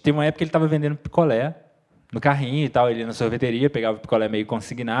seguinte, tem uma época que ele estava vendendo picolé, no carrinho e tal, ele ia na sorveteria, pegava o picolé meio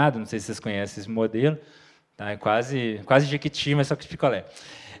consignado, não sei se vocês conhecem esse modelo, tá? É quase Jequiti, mas só que de picolé.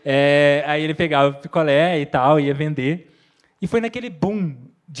 Aí ele pegava o picolé e tal, ia vender, e foi naquele boom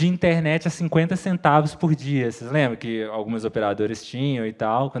de internet a 50 centavos por dia. Vocês lembram que algumas operadoras tinham e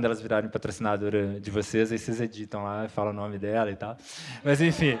tal, quando elas viraram patrocinadora de vocês, aí vocês editam lá, falam o nome dela e tal. Mas,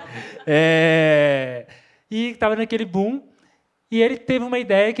 enfim. E estava naquele boom, e ele teve uma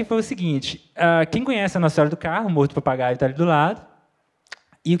ideia que foi o seguinte, quem conhece a Nossa Senhora do Carro, o Morro do Papagaio está ali do lado,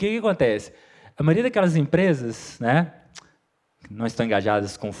 e o que acontece? A maioria daquelas empresas, né, que não estão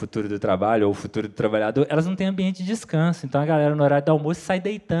engajadas com o futuro do trabalho ou o futuro do trabalhador, elas não têm ambiente de descanso, então a galera no horário do almoço sai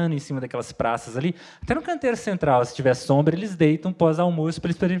deitando em cima daquelas praças ali, até no canteiro central, se tiver sombra, eles deitam pós-almoço para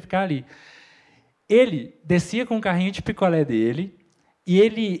eles poderem ficar ali. Ele descia com o carrinho de picolé dele, e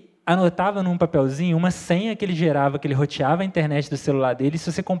ele anotava num papelzinho uma senha que ele gerava, que ele roteava a internet do celular dele, e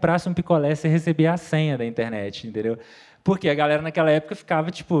se você comprasse um picolé, você recebia a senha da internet, entendeu? Porque a galera naquela época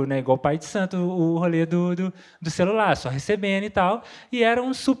ficava, tipo, né, igual pai de santo, o rolê do celular, só recebendo e tal, e era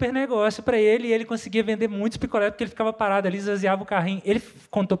um super negócio para ele, e ele conseguia vender muitos picolés, porque ele ficava parado ali, esvaziava o carrinho. Ele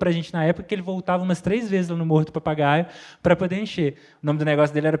contou para a gente na época que ele voltava umas 3 vezes lá no Morro do Papagaio para poder encher. O nome do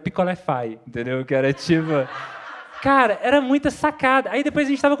negócio dele era Picolé-Fi, entendeu? Que era tipo... Cara, era muita sacada. Aí depois a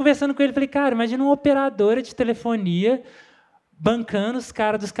gente estava conversando com ele, falei, cara, imagina uma operadora de telefonia bancando os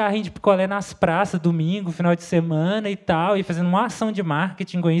caras dos carrinhos de picolé nas praças, domingo, final de semana e tal, e fazendo uma ação de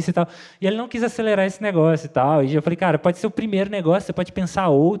marketing com isso e tal. E ele não quis acelerar esse negócio e tal. E eu falei, cara, pode ser o primeiro negócio, você pode pensar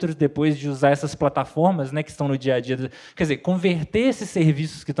outros depois de usar essas plataformas, né, que estão no dia a dia. Quer dizer, converter esses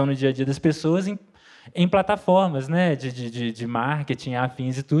serviços que estão no dia a dia das pessoas em plataformas, né, de marketing,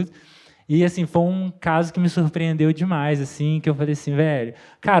 afins e tudo. E, assim, foi um caso que me surpreendeu demais, assim, que eu falei assim, velho,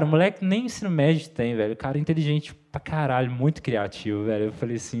 cara, o moleque nem ensino médio tem, velho, o cara é inteligente pra caralho, muito criativo, velho. Eu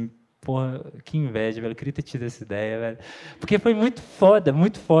falei assim, porra, que inveja, velho, eu queria ter tido essa ideia, velho. Porque foi muito foda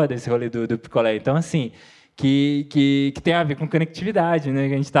esse rolê do picolé. Então, assim, que tem a ver com conectividade, né,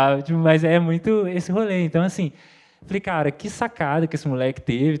 que a gente tava, tipo, mas é muito esse rolê. Então, assim, falei, cara, que sacada que esse moleque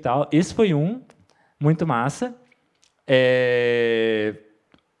teve e tal. Esse foi muito massa.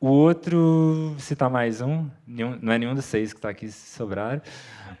 O outro, citar mais um, não é nenhum dos 6 que está aqui, se sobraram,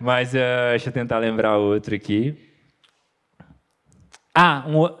 mas deixa eu tentar lembrar outro aqui.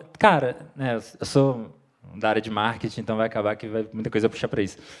 Cara, né, eu sou da área de marketing, então vai acabar que vai muita coisa puxar para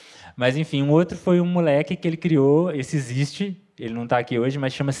isso. Mas, enfim, um outro foi um moleque que ele criou, esse existe, ele não está aqui hoje,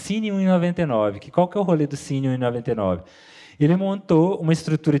 mas chama Cine 1,99. Qual que é o rolê do Cine 1,99? Ele montou uma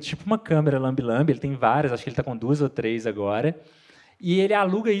estrutura tipo uma câmera lambi-lambi, ele tem várias, acho que ele está com 2 ou 3 agora, e ele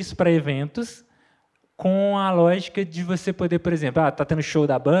aluga isso para eventos com a lógica de você poder, por exemplo, está tendo show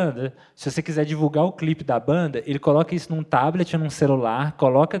da banda, se você quiser divulgar o clipe da banda, ele coloca isso num tablet ou num celular,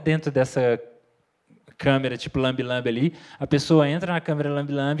 coloca dentro dessa câmera tipo lambi-lambi ali, a pessoa entra na câmera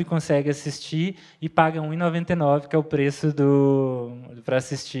lambi-lambi, consegue assistir e paga R$1,99, que é o preço para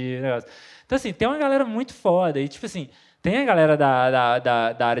assistir o negócio. Então, assim, tem uma galera muito foda, e tipo assim, tem a galera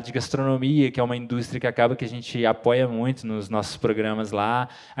da área de gastronomia, que é uma indústria que acaba que a gente apoia muito nos nossos programas lá.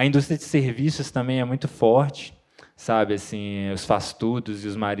 A indústria de serviços também é muito forte, sabe? Assim, os faz-tudos e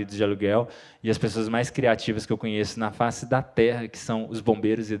os maridos de aluguel. E as pessoas mais criativas que eu conheço na face da terra, que são os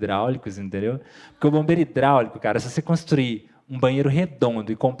bombeiros hidráulicos, entendeu? Porque o bombeiro hidráulico, cara, se você construir um banheiro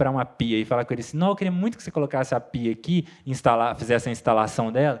redondo e comprar uma pia e falar com ele assim, não, eu queria muito que você colocasse a pia aqui, fizesse a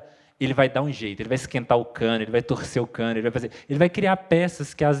instalação dela, ele vai dar um jeito, ele vai esquentar o cano, ele vai torcer o cano, ele vai criar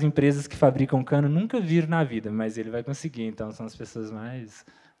peças que as empresas que fabricam cano nunca viram na vida, mas ele vai conseguir. Então, são as pessoas mais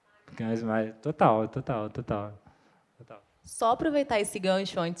total. Só aproveitar esse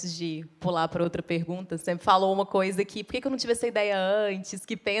gancho antes de pular para outra pergunta. Você sempre falou uma coisa aqui, por que eu não tive essa ideia antes?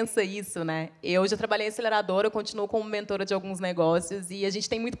 Que pensa isso, né? Eu já trabalhei em aceleradora, eu continuo como mentora de alguns negócios e a gente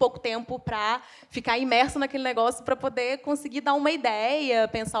tem muito pouco tempo para ficar imerso naquele negócio para poder conseguir dar uma ideia,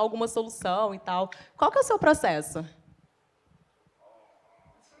 pensar alguma solução e tal. Qual que é o seu processo?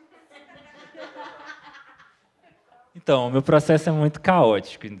 Então, o meu processo é muito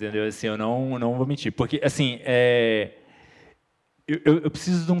caótico, entendeu? Assim, eu não vou mentir, porque assim, eu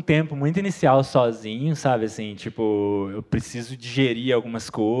preciso de um tempo muito inicial sozinho, sabe? Assim, tipo, eu preciso digerir algumas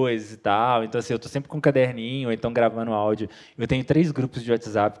coisas e tal. Então, assim, eu estou sempre com um caderninho, ou então gravando áudio. Eu tenho 3 grupos de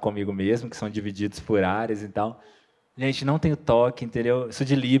WhatsApp comigo mesmo, que são divididos por áreas e tal. Gente, não tenho toque, entendeu? Eu sou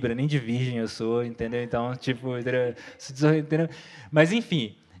de Libra, nem de Virgem eu sou, entendeu? Então, tipo, entendeu? Mas,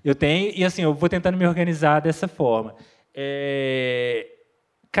 enfim, eu tenho... E, assim, eu vou tentando me organizar dessa forma.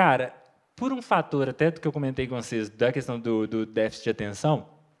 Cara... Por um fator, até do que eu comentei com vocês, da questão do déficit de atenção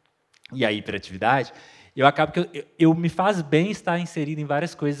e a hiperatividade, eu acabo que eu me faz bem estar inserido em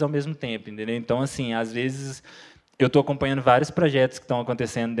várias coisas ao mesmo tempo, entendeu? Então, assim, às vezes, eu estou acompanhando vários projetos que estão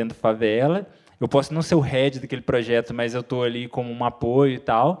acontecendo dentro da favela, eu posso não ser o head daquele projeto, mas eu estou ali como um apoio e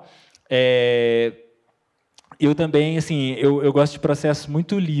tal. Eu também, assim, eu gosto de processos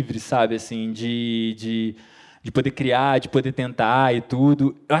muito livres, sabe? Assim, de poder criar, de poder tentar e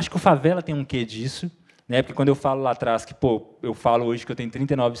tudo. Eu acho que o Favela tem um quê disso, né? Porque quando eu falo lá atrás que, eu falo hoje que eu tenho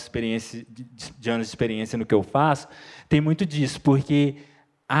 39 de anos de experiência no que eu faço, tem muito disso, porque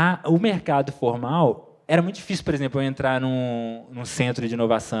o mercado formal era muito difícil, por exemplo, eu entrar num centro de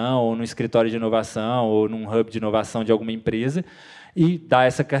inovação, ou num escritório de inovação, ou num hub de inovação de alguma empresa e dar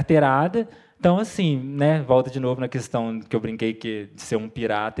essa carteirada. Então, assim, né, volta de novo na questão que eu brinquei de ser um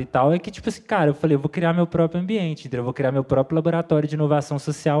pirata e tal, é que, tipo assim, cara, eu falei, eu vou criar meu próprio ambiente, entendeu? Eu vou criar meu próprio laboratório de inovação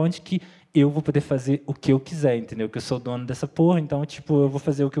social, onde que eu vou poder fazer o que eu quiser, entendeu? Que eu sou dono dessa porra, então, tipo, eu vou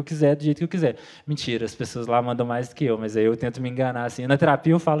fazer o que eu quiser, do jeito que eu quiser. Mentira, as pessoas lá mandam mais do que eu, mas aí eu tento me enganar, assim. Na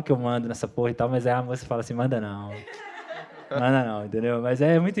terapia eu falo que eu mando nessa porra e tal, mas aí a moça fala assim, manda não. Não, entendeu? Mas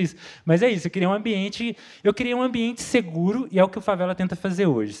é muito isso. Mas é isso, eu queria um ambiente seguro e é o que o Favela tenta fazer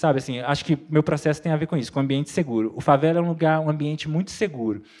hoje, sabe? Assim, acho que meu processo tem a ver com isso, com um ambiente seguro. O Favela é um ambiente muito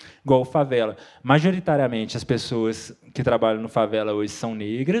seguro, igual o Favela. Majoritariamente, as pessoas que trabalham no Favela hoje são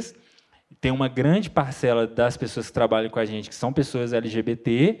negras, tem uma grande parcela das pessoas que trabalham com a gente que são pessoas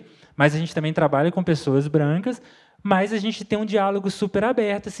LGBT, mas a gente também trabalha com pessoas brancas, mas a gente tem um diálogo super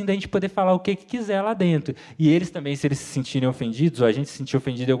aberto, assim, da gente poder falar o que quiser lá dentro. E eles também, se eles se sentirem ofendidos, ou a gente se sentir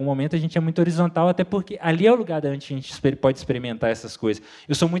ofendido em algum momento, a gente é muito horizontal, até porque ali é o lugar onde a gente pode experimentar essas coisas.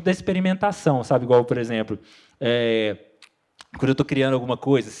 Eu sou muito da experimentação, sabe? Igual, por exemplo, quando eu estou criando alguma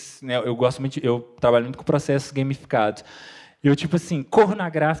coisa, né, eu trabalho muito com processos gamificados. Eu, tipo assim, corro na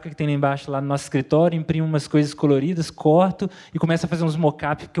gráfica que tem lá embaixo, lá no nosso escritório, imprimo umas coisas coloridas, corto e começo a fazer uns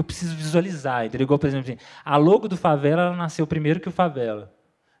mock-up que eu preciso visualizar. Entendeu? Igual, por exemplo, assim, a logo do Favela ela nasceu primeiro que o Favela.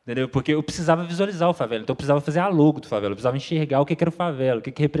 Entendeu? Porque eu precisava visualizar o favela, então eu precisava fazer a logo do favela, eu precisava enxergar o que era o favela, o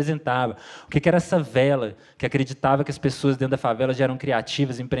que representava, o que era essa vela que acreditava que as pessoas dentro da favela já eram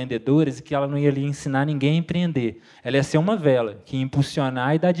criativas, empreendedoras e que ela não ia ali ensinar ninguém a empreender. Ela ia ser uma vela que ia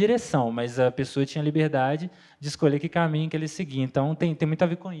impulsionar e dar direção, mas a pessoa tinha liberdade de escolher que caminho que ele seguia. Então tem muito a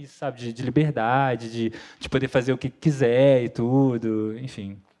ver com isso, sabe? De liberdade, de poder fazer o que quiser e tudo,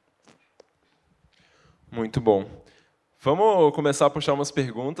 enfim. Muito bom. Vamos começar a puxar umas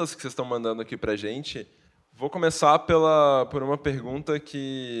perguntas que vocês estão mandando aqui para a gente. Vou começar por uma pergunta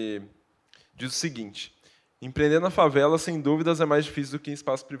que diz o seguinte: empreender na favela, sem dúvidas, é mais difícil do que em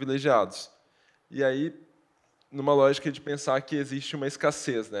espaços privilegiados. E aí, numa lógica de pensar que existe uma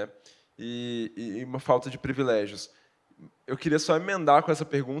escassez, né? E uma falta de privilégios. Eu queria só emendar com essa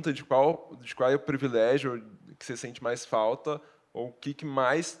pergunta de qual é o privilégio que você sente mais falta, ou o que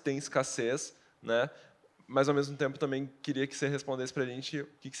mais tem escassez, né? Mas, ao mesmo tempo, também queria que você respondesse para a gente o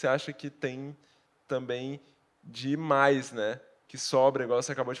que você acha que tem também de mais, né? Que sobra, igual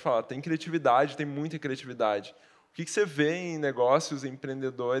você acabou de falar. Tem criatividade, tem muita criatividade. O que você vê em negócios, em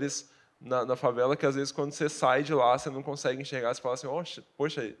empreendedores na favela, que, às vezes, quando você sai de lá, você não consegue enxergar, você fala assim,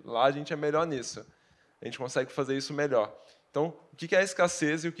 poxa, lá a gente é melhor nisso. A gente consegue fazer isso melhor. Então, o que é a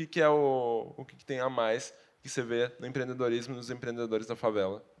escassez e o que é o que tem a mais que você vê no empreendedorismo e nos empreendedores da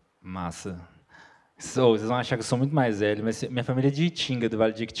favela? Massa. Vocês vão achar que eu sou muito mais velho, mas minha família é de Itinga, do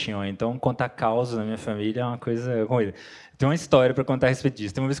Vale de Jequitinhonha, então contar causa na minha família é uma coisa ruim. Tem uma história para contar a respeito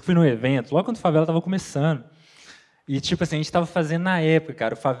disso. Tem uma vez que eu fui num evento, logo quando a favela estava começando, e tipo assim, a gente estava fazendo na época,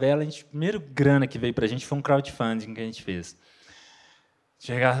 cara, o favela, a primeiro grana que veio para a gente foi um crowdfunding que a gente fez. A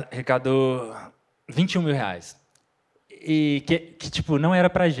gente arrecadou R$21 mil. E que tipo, não era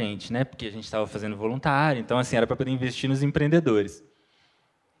para a gente, né? Porque a gente estava fazendo voluntário, então assim, era para poder investir nos empreendedores.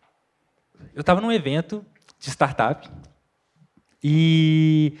 Eu estava num evento de startup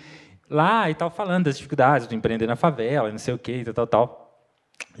e lá e tal falando das dificuldades do empreender na favela, não sei o quê, tal.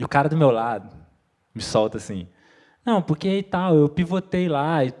 E o cara do meu lado me solta assim: não, porque e tal, eu pivotei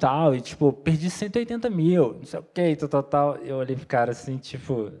lá e tal, e tipo, perdi 180 mil, não sei o quê, tal. Eu olhei pro cara assim,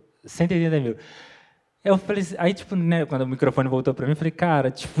 tipo, 180 mil. Eu falei, aí, tipo, né, quando o microfone voltou para mim, eu falei, cara,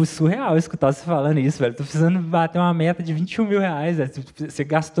 tipo, surreal escutar você falando isso, velho. Tô precisando bater uma meta de R$21 mil. Velho. Você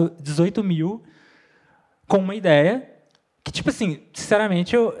gastou 18 mil com uma ideia que, tipo assim,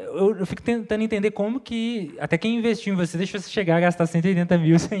 sinceramente, eu fico tentando entender como que até quem investiu em você deixou você chegar a gastar 180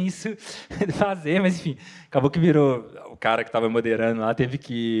 mil sem isso fazer, mas, enfim, acabou que virou... O cara que estava moderando lá teve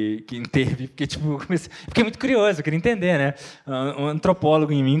que intervir, porque, tipo, fiquei muito curioso, eu queria entender, né? Um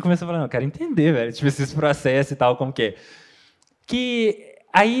antropólogo em mim começou a falar, não, eu quero entender, velho, tipo, esses processos e tal, como que é. Que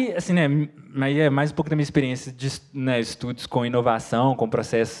aí, assim, né, aí é mais um pouco da minha experiência de, né, estudos com inovação, com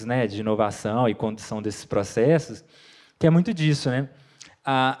processos, né, de inovação e condução desses processos, que é muito disso, né?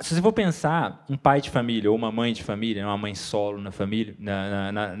 Se você for pensar, um pai de família ou uma mãe de família, uma mãe solo na família,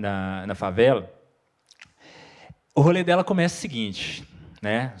 na favela, o rolê dela começa o seguinte,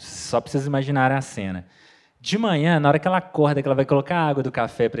 né? Só para vocês imaginarem a cena. De manhã, na hora que ela acorda, que ela vai colocar a água do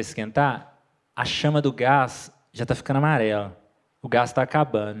café para esquentar, a chama do gás já está ficando amarela. O gás está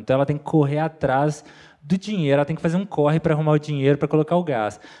acabando. Então, ela tem que correr atrás do dinheiro, ela tem que fazer um corre para arrumar o dinheiro para colocar o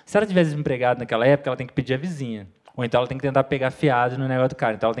gás. Se ela tivesse desempregado naquela época, ela tem que pedir a vizinha. Ou então ela tem que tentar pegar fiado no negócio do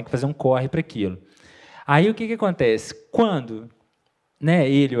cara. Então ela tem que fazer um corre para aquilo. Aí o que acontece? Quando, né,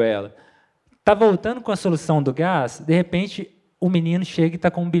 ele ou ela está voltando com a solução do gás, de repente o menino chega e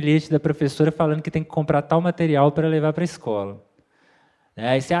está com um bilhete da professora falando que tem que comprar tal material para levar para a escola.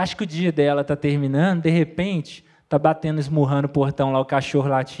 Aí você acha que o dia dela está terminando, de repente está batendo, esmurrando o portão lá, o cachorro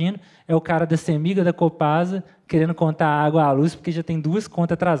latindo, é o cara da Semiga da Copasa querendo contar a água à luz, porque já tem 2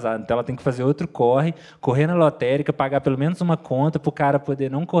 contas atrasadas. Então ela tem que fazer outro correr na lotérica, pagar pelo menos uma conta para o cara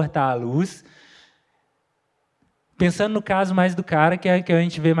poder não cortar a luz. Pensando no caso mais do cara, que a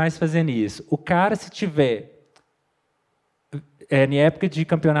gente vê mais fazendo isso. O cara, se tiver... em época de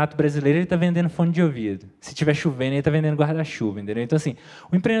campeonato brasileiro, ele está vendendo fone de ouvido. Se estiver chovendo, ele está vendendo guarda-chuva, entendeu? Então, assim,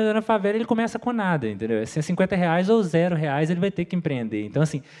 o empreendedor na favela, ele começa com nada, entendeu? É R$50 ou R$0, ele vai ter que empreender. Então,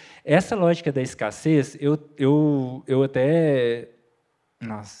 assim, essa lógica da escassez, eu até...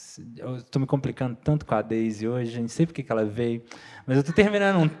 Nossa, eu estou me complicando tanto com a Daisy hoje, não sei por que ela veio, mas eu estou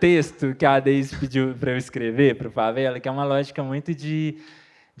terminando um texto que a Daisy pediu para eu escrever para o Favela, que é uma lógica muito de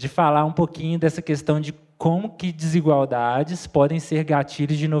falar um pouquinho dessa questão de como que desigualdades podem ser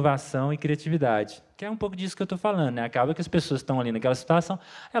gatilhos de inovação e criatividade. Que é um pouco disso que eu estou falando, né? Acaba que as pessoas estão ali naquela situação,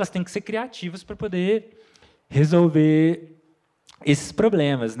 elas têm que ser criativas para poder resolver esses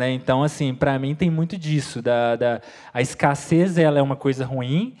problemas, né? Então, assim, para mim tem muito disso. A escassez, ela é uma coisa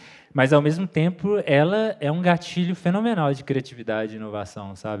ruim, mas ao mesmo tempo ela é um gatilho fenomenal de criatividade e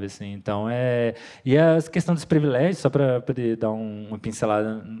inovação, sabe? Assim, então e a questão dos privilégios, só para poder dar uma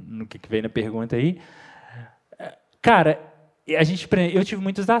pincelada no que veio na pergunta aí, cara, eu tive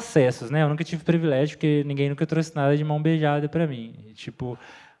muitos acessos, né? Eu nunca tive privilégio, porque ninguém nunca trouxe nada de mão beijada para mim, tipo,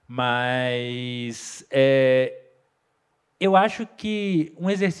 mas eu acho que um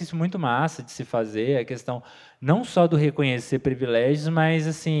exercício muito massa de se fazer é a questão não só do reconhecer privilégios, mas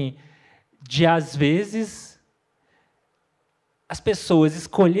assim, de às vezes as pessoas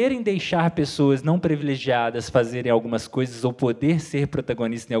escolherem deixar pessoas não privilegiadas fazerem algumas coisas ou poder ser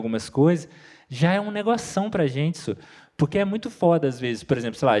protagonista em algumas coisas, já é um negoção para a gente isso. Porque é muito foda, às vezes, por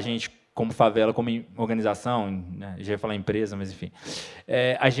exemplo, sei lá, a gente, como favela, como organização, né, já ia falar empresa, mas enfim,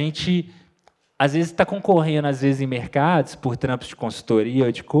 a gente, às vezes, está concorrendo, às vezes, em mercados, por trampos de consultoria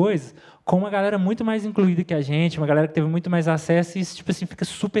ou de coisas, com uma galera muito mais incluída que a gente, uma galera que teve muito mais acesso, e isso, tipo assim, fica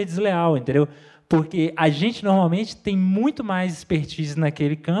super desleal, entendeu? Porque a gente, normalmente, tem muito mais expertise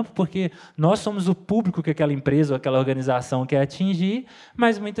naquele campo, porque nós somos o público que aquela empresa ou aquela organização quer atingir,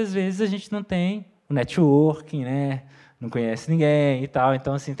 mas, muitas vezes, a gente não tem o networking, né? Não conhece ninguém e tal.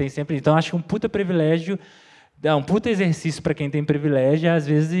 Então, assim, tem sempre... Então, acho que um puta privilégio, um puta exercício para quem tem privilégio, é, às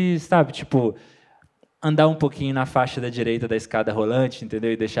vezes, sabe, tipo, andar um pouquinho na faixa da direita da escada rolante,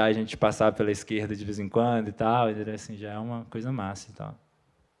 entendeu? E deixar a gente passar pela esquerda de vez em quando e tal. Entendeu? Assim, já é uma coisa massa e tal.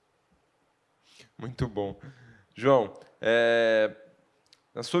 Muito bom. João,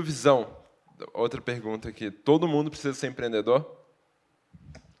 na sua visão, outra pergunta aqui, todo mundo precisa ser empreendedor?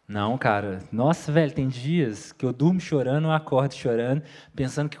 Não, cara. Nossa, velho, tem dias que eu durmo chorando, eu acordo chorando,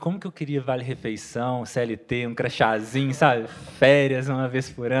 pensando que como que eu queria vale-refeição, CLT, um crachazinho, sabe? Férias uma vez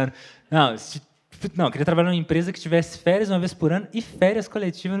por ano. Não, eu queria trabalhar numa empresa que tivesse férias uma vez por ano e férias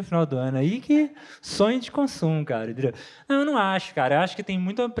coletivas no final do ano. Aí que sonho de consumo, cara. Entendeu? Não, eu não acho, cara. Eu acho que tem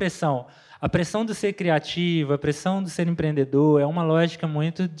muita pressão. A pressão do ser criativo, a pressão do ser empreendedor é uma lógica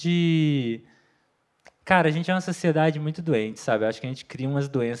muito de... Cara, a gente é uma sociedade muito doente, sabe? Eu acho que a gente cria umas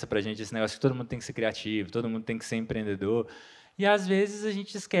doenças pra gente, esse negócio que todo mundo tem que ser criativo, todo mundo tem que ser empreendedor. E, às vezes, a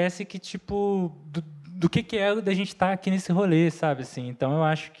gente esquece que, tipo, do que é da gente estar aqui nesse rolê, sabe? Assim, então, eu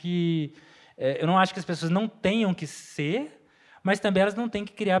acho que... eu não acho que as pessoas não tenham que ser, mas também elas não têm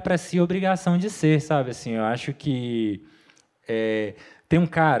que criar para si a obrigação de ser, sabe? Assim, eu acho que... tem um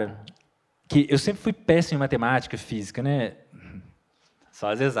cara que... Eu sempre fui péssimo em matemática, física, né?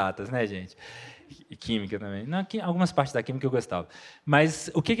 Só as exatas, né, gente? E química também. Não, algumas partes da química eu gostava. Mas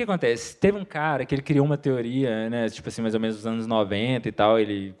o que acontece? Teve um cara que ele criou uma teoria, né, tipo assim, mais ou menos nos anos 90 e tal,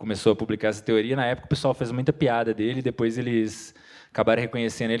 ele começou a publicar essa teoria. Na época o pessoal fez muita piada dele, depois eles acabaram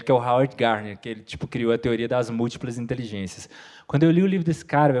reconhecendo ele, que é o Howard Gardner, que ele tipo criou a teoria das múltiplas inteligências. Quando eu li o livro desse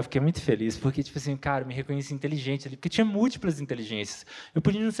cara, eu fiquei muito feliz, porque tipo assim, cara, me reconheci inteligente ali, porque tinha múltiplas inteligências. Eu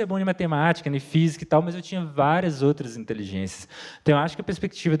podia não ser bom em matemática, nem física e tal, mas eu tinha várias outras inteligências. Então, eu acho que a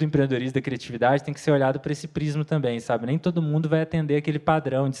perspectiva do empreendedorismo, da criatividade, tem que ser olhado por esse prisma também, sabe? Nem todo mundo vai atender aquele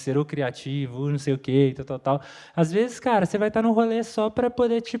padrão de ser o criativo, não sei o quê, tal. Às vezes, cara, você vai estar no rolê só para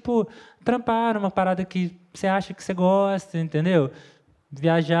poder, tipo, trampar numa parada que você acha que você gosta, entendeu?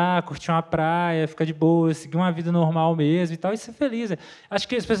 Viajar, curtir uma praia, ficar de boa, seguir uma vida normal mesmo e tal, e ser feliz. Acho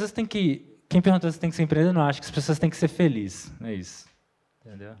que as pessoas têm que... Quem perguntou se tem que ser empreendedor, não. Acho que as pessoas têm que ser felizes. É isso.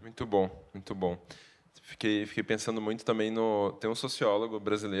 Entendeu? Muito bom, muito bom. Fiquei pensando muito também no... Tem um sociólogo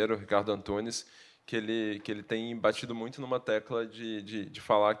brasileiro, Ricardo Antunes, que ele tem batido muito numa tecla de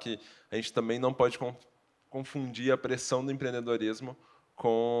falar que a gente também não pode confundir a pressão do empreendedorismo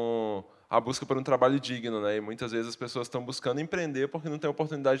com a busca por um trabalho digno, né? E muitas vezes as pessoas estão buscando empreender porque não têm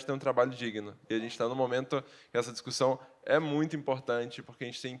oportunidade de ter um trabalho digno. E a gente está num momento que essa discussão é muito importante, porque a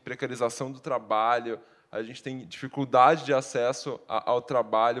gente tem precarização do trabalho, a gente tem dificuldade de acesso ao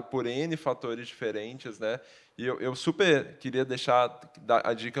trabalho por N fatores diferentes, né? E eu super queria deixar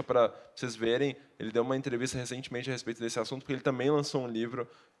a dica para vocês verem. Ele deu uma entrevista recentemente a respeito desse assunto, porque ele também lançou um livro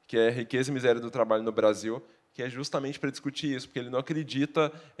que é Riqueza e Miséria do Trabalho no Brasil, que é justamente para discutir isso, porque ele não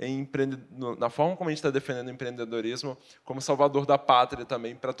acredita na forma como a gente está defendendo o empreendedorismo como salvador da pátria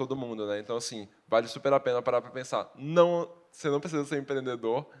também para todo mundo, né? Então, assim, vale super a pena parar para pensar. Não, você não precisa ser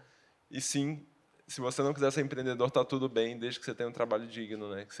empreendedor, e sim, se você não quiser ser empreendedor, está tudo bem, desde que você tenha um trabalho digno,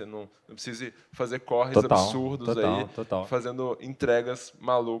 né? Que você não precise fazer corres absurdos fazendo entregas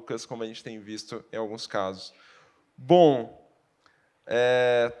malucas, como a gente tem visto em alguns casos. Bom,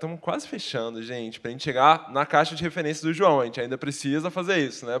 estamos quase fechando, gente, para a gente chegar na caixa de referência do João. A gente ainda precisa fazer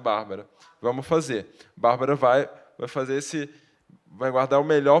isso, né, Bárbara? Vamos fazer. Bárbara vai fazer vai guardar o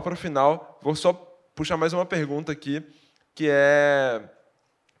melhor para o final. Vou só puxar mais uma pergunta aqui. que é...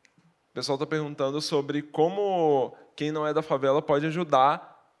 O pessoal está perguntando sobre como quem não é da favela pode ajudar,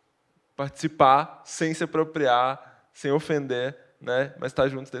 participar, sem se apropriar, sem ofender, né? Mas estar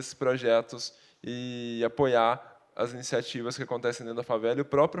junto desses projetos e apoiar as iniciativas que acontecem dentro da favela e o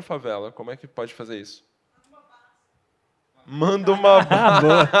próprio favela. Como é que pode fazer isso? Manda uma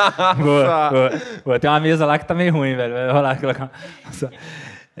boa, boa. Tem uma mesa lá que tá meio ruim, velho. Vai rolar aquela...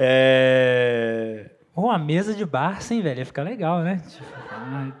 Uma mesa de bar, sim, velho. Ia ficar legal, né? Tipo,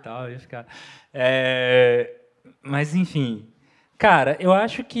 e tal, ia ficar... Mas, enfim... Cara, eu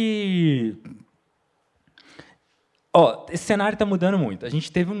acho que... esse cenário está mudando muito. A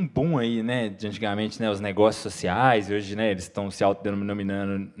gente teve um boom aí, né, de antigamente, né, os negócios sociais, e hoje, né, eles estão se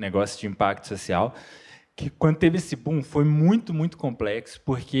autodenominando negócios de impacto social, que quando teve esse boom foi muito, muito complexo,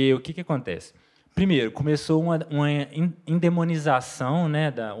 porque o que acontece? Primeiro, começou uma endemonização,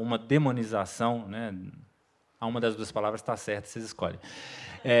 né, uma demonização, né, uma das duas palavras está certa, vocês escolhem,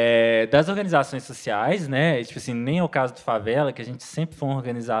 das organizações sociais, né? Tipo assim, nem é o caso do Favela, que a gente sempre foi uma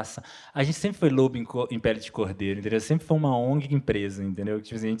organização, a gente sempre foi lobo em pele de cordeiro, entendeu? Sempre foi uma ONG empresa, entendeu?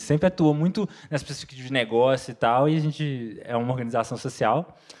 Tipo assim, a gente sempre atuou muito nessa perspectiva de negócio e tal, e a gente é uma organização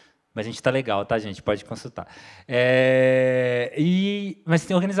social. Mas a gente está legal, tá, gente? Pode consultar. Mas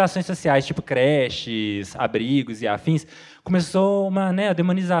tem organizações sociais, tipo creches, abrigos e afins. Começou uma, né, a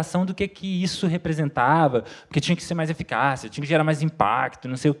demonização do que isso representava, porque tinha que ser mais eficácia, tinha que gerar mais impacto,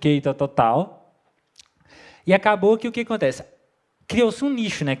 não sei o quê, tal. E acabou que o que acontece? Criou-se um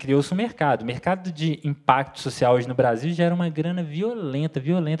nicho, né? Criou-se um mercado. O mercado de impacto social hoje no Brasil gera uma grana violenta.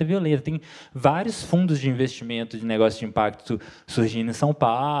 Tem vários fundos de investimento de negócio de impacto surgindo em São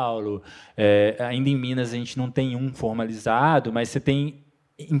Paulo. Ainda em Minas a gente não tem um formalizado, mas você tem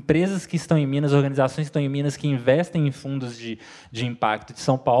empresas que estão em Minas, organizações que estão em Minas que investem em fundos de impacto de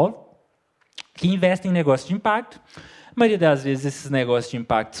São Paulo, que investem em negócio de impacto. A maioria das vezes esses negócios de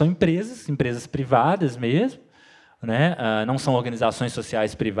impacto são empresas privadas mesmo, né? Não são organizações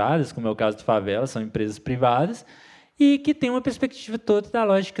sociais privadas, como é o caso do Favela, são empresas privadas, e que tem uma perspectiva toda da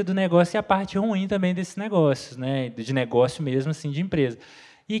lógica do negócio e a parte ruim também desses negócios, né? De negócio mesmo, assim, de empresa.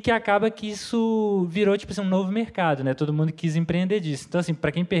 E que acaba que isso virou tipo assim, um novo mercado, né? Todo mundo quis empreender disso. Então, assim,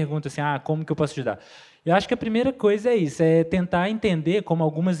 para quem pergunta assim, como que eu posso ajudar? Eu acho que a primeira coisa é isso, é tentar entender como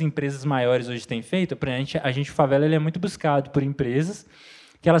algumas empresas maiores hoje têm feito. A gente, o Favela, ele é muito buscado por empresas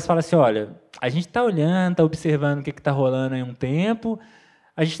que elas falam assim, olha, a gente está olhando, está observando o que está rolando aí um tempo,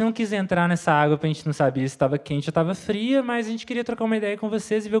 a gente não quis entrar nessa água porque a gente não sabia se estava quente ou estava fria, mas a gente queria trocar uma ideia com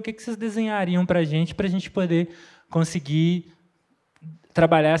vocês e ver o que vocês desenhariam para a gente poder conseguir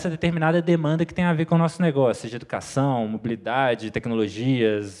trabalhar essa determinada demanda que tem a ver com o nosso negócio, seja educação, mobilidade,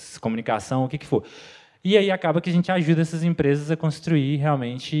 tecnologias, comunicação, o que for. E aí acaba que a gente ajuda essas empresas a construir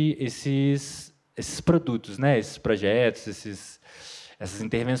realmente esses produtos, né? Esses projetos, essas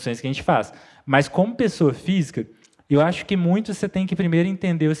intervenções que a gente faz. Mas, como pessoa física, eu acho que muito você tem que primeiro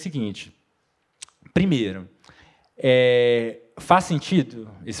entender o seguinte. Primeiro, faz sentido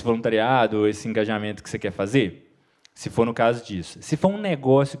esse voluntariado, esse engajamento que você quer fazer? Se for no caso disso. Se for um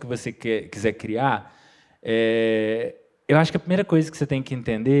negócio que você quiser criar, eu acho que a primeira coisa que você tem que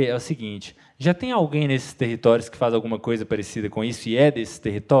entender é o seguinte, já tem alguém nesses territórios que faz alguma coisa parecida com isso e é desses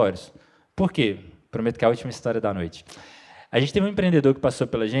territórios? Por quê? Prometo que é a última história da noite. A gente teve um empreendedor que passou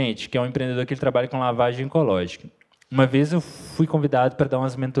pela gente, que é um empreendedor que ele trabalha com lavagem ecológica. Uma vez eu fui convidado para dar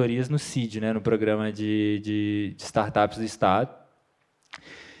umas mentorias no CID, né, no programa de startups do Estado.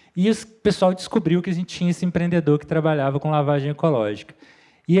 E o pessoal descobriu que a gente tinha esse empreendedor que trabalhava com lavagem ecológica.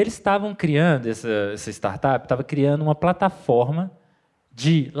 E eles estavam criando, essa startup estava criando uma plataforma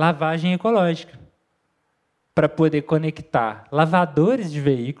de lavagem ecológica para poder conectar lavadores de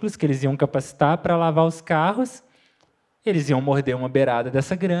veículos que eles iam capacitar para lavar os carros. Eles iam morder uma beirada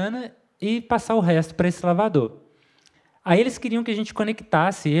dessa grana e passar o resto para esse lavador. Aí eles queriam que a gente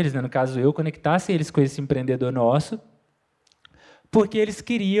conectasse eles, né, no caso eu, conectasse eles com esse empreendedor nosso, porque eles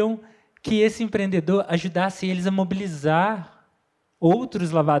queriam que esse empreendedor ajudasse eles a mobilizar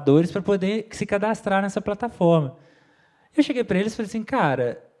outros lavadores para poder se cadastrar nessa plataforma. Eu cheguei para eles e falei assim,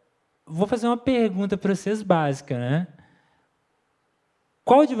 cara, vou fazer uma pergunta para vocês básica, né?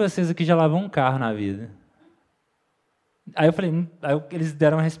 Qual de vocês aqui já lavou um carro na vida? Aí eu falei, eles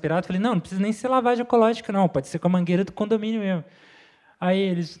deram uma respirada, eu falei, não precisa nem ser lavagem ecológica, não, pode ser com a mangueira do condomínio mesmo. Aí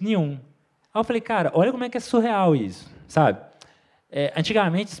eles, nenhum. Aí eu falei, cara, olha como é que é surreal isso, sabe?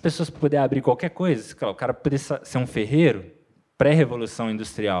 Antigamente, as pessoas para poder abrir qualquer coisa, o cara poder ser um ferreiro, pré-revolução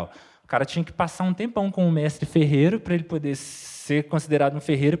industrial, o cara tinha que passar um tempão com um mestre ferreiro para ele poder ser considerado um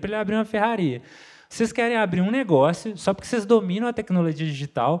ferreiro para ele abrir uma ferraria. Vocês querem abrir um negócio, só porque vocês dominam a tecnologia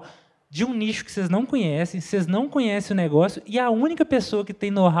digital, de um nicho que vocês não conhecem o negócio, e a única pessoa que tem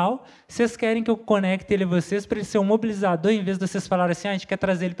know-how, vocês querem que eu conecte ele a vocês para ele ser um mobilizador, em vez de vocês falarem assim, a gente quer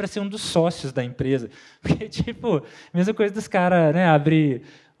trazer ele para ser um dos sócios da empresa. Porque, tipo, mesma coisa dos caras, né, abrir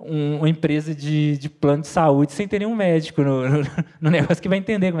uma empresa de plano de saúde sem ter nenhum médico no negócio que vai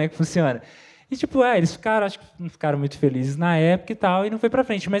entender como é que funciona. E, tipo, eles ficaram, acho que não ficaram muito felizes na época e tal, e não foi para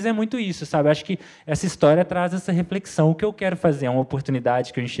frente. Mas é muito isso, sabe? Acho que essa história traz essa reflexão. O que eu quero fazer é uma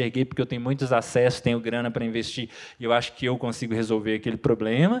oportunidade que eu enxerguei, porque eu tenho muitos acessos, tenho grana para investir, e eu acho que eu consigo resolver aquele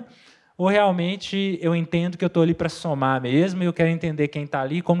problema. Ou realmente eu entendo que eu estou ali para somar mesmo, e eu quero entender quem está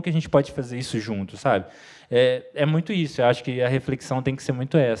ali e como que a gente pode fazer isso junto, sabe? É muito isso. Eu acho que a reflexão tem que ser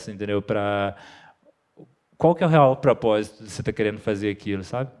muito essa, entendeu? Qual que é o real propósito de você estar querendo fazer aquilo,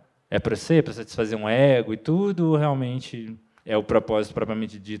 sabe? É para satisfazer um ego e tudo, ou realmente é o propósito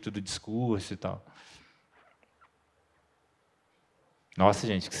propriamente dito do discurso e tal? Nossa,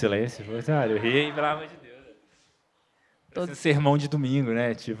 gente, que silêncio. Eu ri, pelo amor de Deus. Parece um sermão de domingo,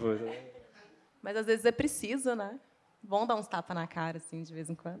 né? Tipo... Mas às vezes é preciso, né? Bom dar uns tapas na cara, assim, de vez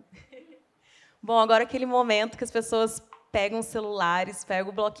em quando. Bom, agora aquele momento que as pessoas pegam os celulares,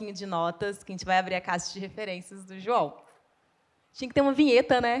 pegam o bloquinho de notas, que a gente vai abrir a caixa de referências do João. Tinha que ter uma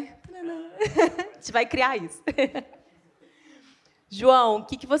vinheta, né? A gente vai criar isso. João, o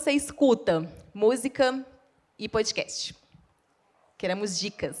que você escuta? Música e podcast. Queremos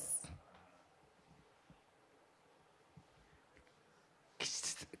dicas.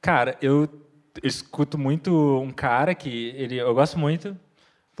 Cara, eu escuto muito um cara que eu gosto muito,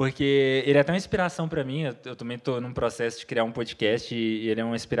 porque ele é até uma inspiração para mim. Eu também estou num processo de criar um podcast e ele é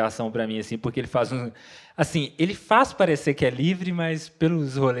uma inspiração para mim, assim, porque ele faz ele faz parecer que é livre, mas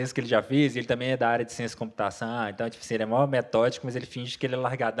pelos rolês que ele já fez, ele também é da área de ciência e computação, então tipo assim, ele é maior metódico, mas ele finge que ele é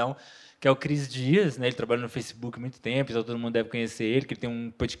largadão, que é o Cris Dias, né? Ele trabalha no Facebook há muito tempo, então todo mundo deve conhecer ele, que ele tem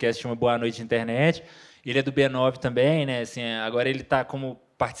um podcast que chama Boa Noite Internet. Ele é do B9 também, né? Assim, agora ele está como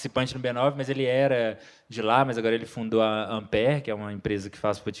participante no B9, mas ele era de lá, mas agora ele fundou a Ampere, que é uma empresa que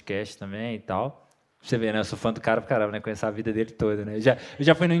faz podcast também e tal. Você vê, né? Eu sou fã do cara pra caramba, né? Conheço a vida dele toda, né? Eu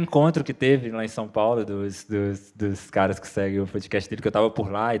já fui no encontro que teve lá em São Paulo dos caras que seguem o podcast dele, que eu estava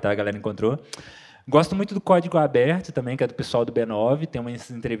por lá e tal, a galera encontrou. Gosto muito do Código Aberto também, que é do pessoal do B9. Tem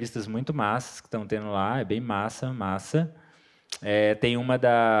umas entrevistas muito massas que estão tendo lá, é bem massa. Tem uma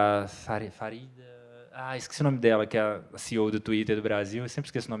da Farida... esqueci o nome dela, que é a CEO do Twitter do Brasil, eu sempre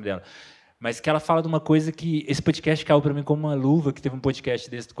esqueço o nome dela. Mas que ela fala de uma coisa que... Esse podcast caiu para mim como uma luva, que teve um podcast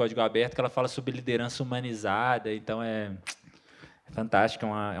desse do Código Aberto, que ela fala sobre liderança humanizada, então é fantástico,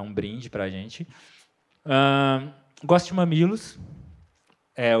 é um brinde para a gente. Gosto de Mamilos,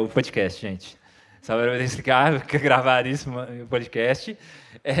 o podcast, gente. Só para eu explicar, gravar isso, o podcast.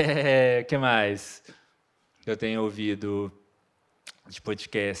 Que mais eu tenho ouvido de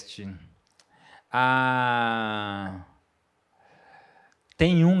podcast?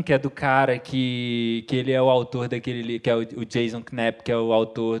 Tem um que é do cara que ele é o autor daquele, que é o Jason Knapp, que é o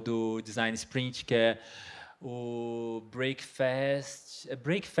autor do Design Sprint, que é o Breakfast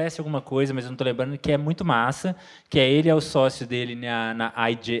alguma coisa, mas eu não estou lembrando, que é muito massa, que ele é o sócio dele na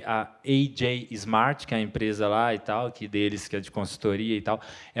AJ Smart, que é a empresa lá e tal, que é de consultoria e tal.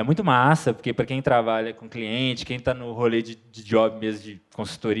 É muito massa, porque para quem trabalha com cliente, quem está no rolê de job mesmo, de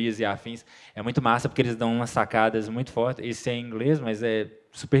consultorias e afins, é muito massa, porque eles dão umas sacadas muito fortes. Esse é em inglês, mas é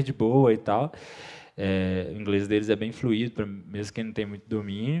super de boa e tal. O inglês deles é bem fluido, mesmo quem não tem muito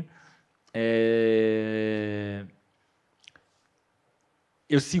domínio.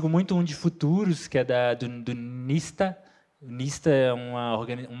 Eu sigo muito um de futuros, que é do NISTA. O NISTA é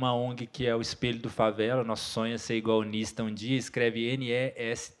uma ONG que é o espelho do favela. Nosso sonho é ser igual ao NISTA um dia. Escreve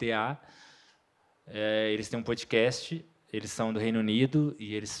NESTA. Eles têm um podcast, eles são do Reino Unido,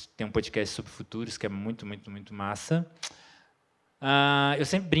 e eles têm um podcast sobre futuros, que é muito, muito, muito massa. Eu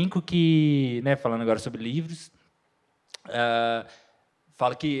sempre brinco que, né, falando agora sobre livros,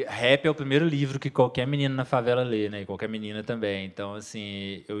 falo que rap é o primeiro livro que qualquer menino na favela lê, né? E qualquer menina também. Então,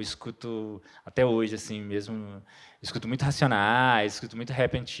 assim, eu escuto até hoje, assim, mesmo, escuto muito Racionais, escuto muito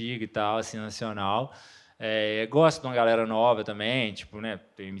rap antigo e tal, assim, nacional. Gosto de uma galera nova também, tipo, né?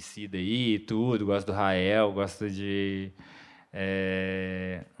 Tem Emicida aí, tudo. Gosto do Rael, gosto de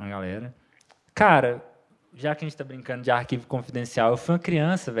uma galera. Cara, já que a gente está brincando de arquivo confidencial, eu fui uma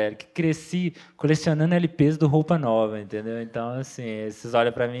criança, velho, que cresci colecionando LPs do Roupa Nova, entendeu? Então, assim, vocês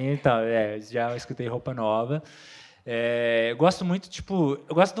olham para mim, então, já escutei Roupa Nova. Eu gosto muito,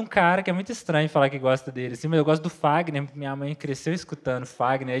 eu gosto de um cara que é muito estranho falar que gosta dele, assim, mas eu gosto do Fagner, porque minha mãe cresceu escutando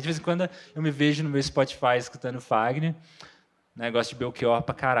Fagner. Aí, de vez em quando, eu me vejo no meu Spotify escutando Fagner. Né? Gosto de Belchior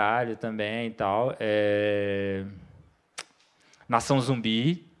pra caralho também e tal. Nação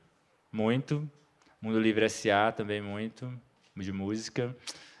Zumbi. muito. Mundo Livre S.A. também muito, de música.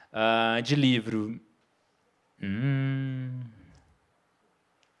 De livro...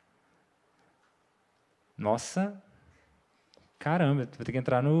 Nossa... Caramba, vou ter que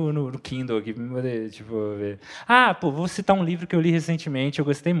entrar no Kindle aqui para poder, tipo, ver. Vou citar um livro que eu li recentemente, eu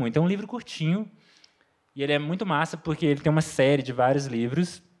gostei muito. É um livro curtinho, e ele é muito massa, porque ele tem uma série de vários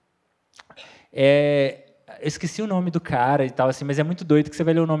livros. Eu esqueci o nome do cara e tal, assim, mas é muito doido que você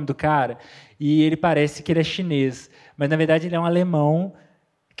vai ler o nome do cara e ele parece que ele é chinês, mas na verdade ele é um alemão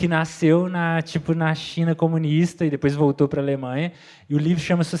que nasceu na China comunista e depois voltou para a Alemanha, e o livro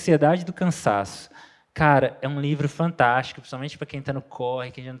chama Sociedade do Cansaço. Cara, é um livro fantástico, principalmente para quem está no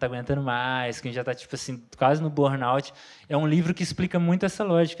corre, quem já não está aguentando mais, quem já está quase no burnout. É um livro que explica muito essa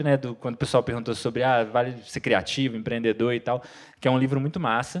lógica, né, quando o pessoal perguntou sobre vale ser criativo, empreendedor e tal, que é um livro muito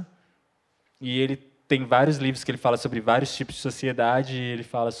massa. E ele tem vários livros que ele fala sobre vários tipos de sociedade, e ele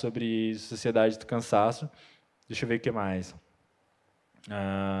fala sobre sociedade do cansaço. Deixa eu ver o que mais.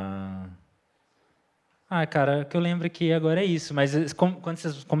 Cara, o que eu lembro aqui agora é isso. Mas como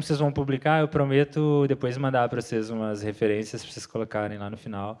vocês vão publicar, eu prometo depois mandar para vocês umas referências para vocês colocarem lá no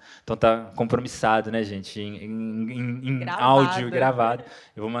final. Então tá compromissado, né, gente? Em áudio, gravado.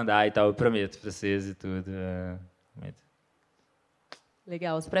 Eu vou mandar e tal, eu prometo para vocês e tudo.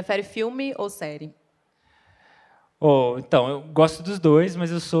 Legal. Você prefere filme ou série? Então, eu gosto dos dois,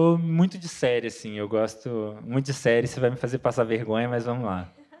 mas eu sou muito de série, assim. Eu gosto muito de série. Você vai me fazer passar vergonha, mas vamos lá.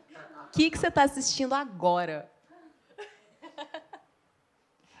 O que você está assistindo agora?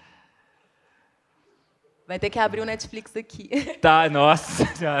 Vai ter que abrir o Netflix aqui. Tá, nossa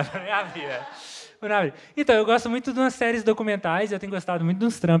senhora, minha vida. Então, eu gosto muito de umas séries documentais. Eu tenho gostado muito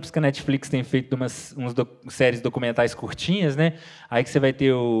dos trampos que a Netflix tem feito de umas séries documentais curtinhas, né? Aí que você vai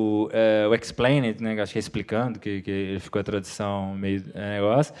ter o Explained, né? Acho que é explicando, que ficou a tradução meio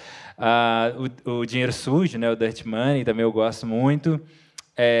negócio. O Dinheiro Sujo, né? O Dirty Money, também eu gosto muito.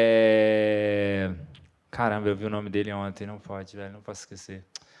 Caramba, eu vi o nome dele ontem, não pode, velho, não posso esquecer.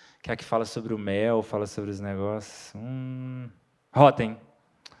 Que é a que fala sobre o mel, fala sobre os negócios. Rotten.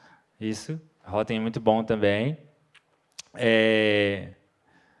 Isso. Rotten é muito bom também.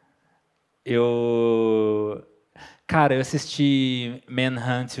 Eu assisti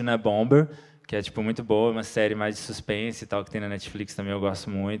Manhunt Unabomber, que é muito boa, uma série mais de suspense e tal, que tem na Netflix também, eu gosto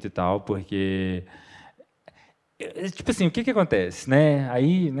muito e tal, porque o que acontece, né?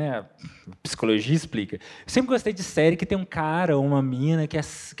 Aí, né, a psicologia explica. Eu sempre gostei de série que tem um cara ou uma mina que é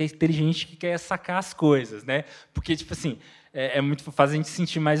inteligente, que quer sacar as coisas, né? Porque, faz a gente se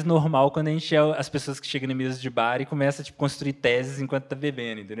sentir mais normal quando a gente é as pessoas que chegam na mesa de bar e começam a construir teses enquanto está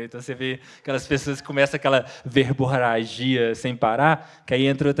bebendo, entendeu? Então você vê aquelas pessoas que começam aquela verborragia sem parar, que aí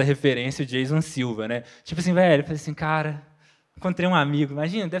entra outra referência, o Jason Silva, né? Velho, eu falei assim, cara, encontrei um amigo,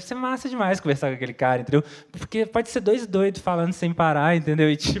 imagina, deve ser massa demais conversar com aquele cara, entendeu? Porque pode ser dois doidos falando sem parar,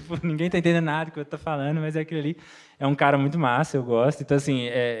 entendeu? E, ninguém está entendendo nada do que eu estou falando, mas aquele ali é um cara muito massa, eu gosto. Então,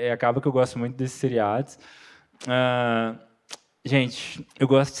 acaba que eu gosto muito desses seriados. Gente, eu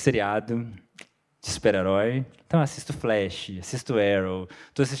gosto de seriado, de super-herói. Então, assisto Flash, assisto Arrow,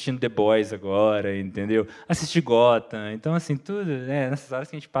 estou assistindo The Boys agora, entendeu? Assisti Gotham. Então, tudo, nessas horas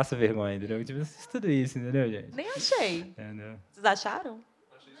que a gente passa vergonha, entendeu? Assisto tudo isso, entendeu, gente? Nem achei. Entendeu? Vocês acharam?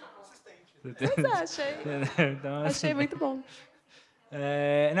 Achei só consistente. Pois achei. Então, achei muito bom.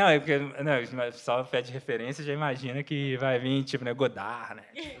 É porque o pessoal pede referência, já imagina que vai vir, Godard, né?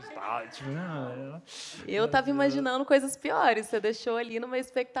 Não. Eu estava imaginando coisas piores, você deixou ali numa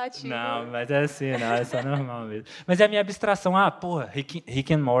expectativa. Não, mas é assim, não, é só normal mesmo. Mas é a minha abstração,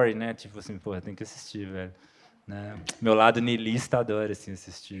 Rick and Morty, né? Tem que assistir, velho. Né? Meu lado niilista adora,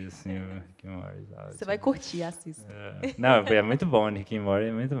 assistir, o Rick and Morty. Você vai curtir, assista. Não, é muito bom, Rick and Morty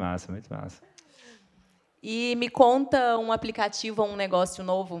é muito massa, muito massa. E me conta um aplicativo ou um negócio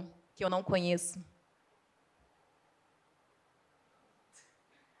novo que eu não conheço.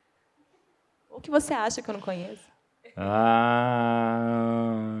 O que você acha que eu não conheço?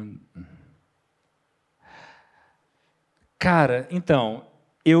 Cara, então,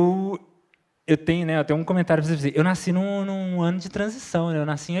 eu tenho um comentário para você dizer. Eu nasci num ano de transição, né? Eu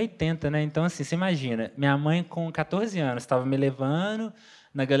nasci em 80, né? Então, você imagina, minha mãe com 14 anos estava me levando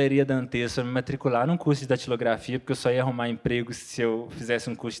na Galeria Dantès para me matricular num curso de datilografia, porque eu só ia arrumar emprego se eu fizesse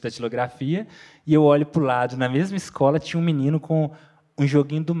um curso de datilografia, e eu olho para o lado, na mesma escola tinha um menino com um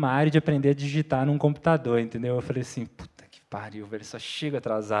joguinho do Mario de aprender a digitar num computador, entendeu? Eu falei assim, puta que pariu, velho, só chego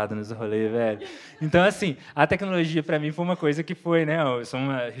atrasado nos rolês, velho. Então, assim, a tecnologia para mim foi uma coisa que foi, né? Eu sou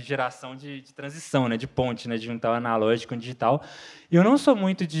uma geração de transição, né? De ponte, né? De juntar o analógico com o digital. E eu não sou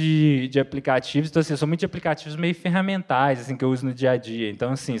muito de aplicativos, então, assim, eu sou muito de aplicativos meio ferramentais, assim, que eu uso no dia a dia.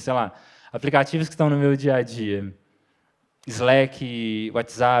 Então, assim, sei lá, aplicativos que estão no meu dia a dia. Slack,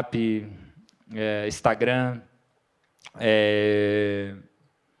 WhatsApp, Instagram,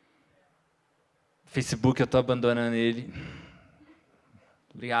 Facebook, eu estou abandonando ele.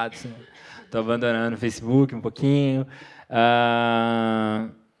 Obrigado, senhor. Estou abandonando o Facebook um pouquinho.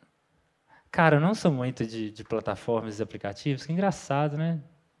 Cara, eu não sou muito de plataformas e aplicativos. Que engraçado, né?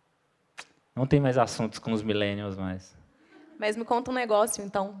 Não tem mais assuntos com os millennials mais. Mas me conta um negócio,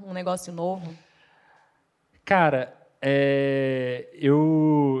 então, um negócio novo. Cara,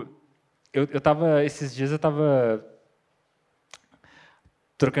 esses dias eu estava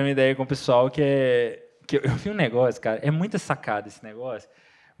trocando ideia com o pessoal que eu vi um negócio, cara, é muita sacada esse negócio,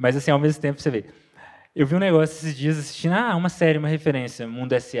 mas assim, ao mesmo tempo você vê. Eu vi um negócio esses dias assistindo uma série, uma referência,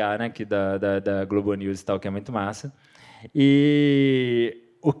 Mundo S.A., né, que da Globo News e tal, que é muito massa.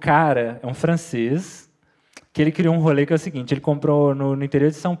 E o cara é um francês que ele criou um rolê que é o seguinte, ele comprou no interior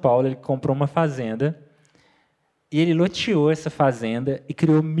de São Paulo, ele comprou uma fazenda e ele loteou essa fazenda e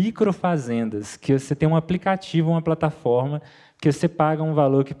criou microfazendas, que você tem um aplicativo, uma plataforma, que você paga um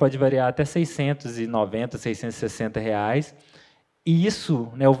valor que pode variar até R$690, R$660. E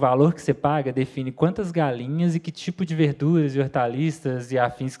isso, né, o valor que você paga, define quantas galinhas e que tipo de verduras e hortaliças e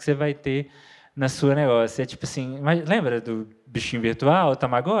afins que você vai ter na sua negócio. É tipo assim, lembra do bichinho virtual, o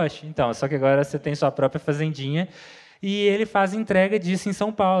Tamagotchi? Então, só que agora você tem sua própria fazendinha e ele faz entrega disso em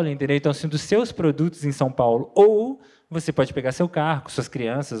São Paulo, entendeu? Então, assim, dos seus produtos em São Paulo, ou você pode pegar seu carro com suas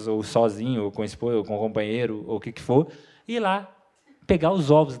crianças, ou sozinho, ou com a esposa, ou com o companheiro, ou o que for, e ir lá pegar os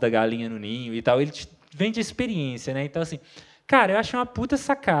ovos da galinha no ninho e tal. Ele te vende a experiência, né? Então, assim, cara, eu achei uma puta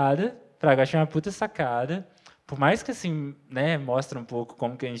sacada, Fraga, eu achei uma puta sacada, por mais que, assim, né, mostra um pouco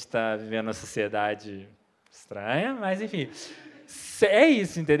como que a gente está vivendo uma sociedade estranha, mas, enfim, é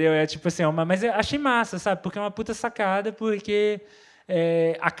isso, entendeu? É tipo assim, mas eu achei massa, sabe? Porque é uma puta sacada, porque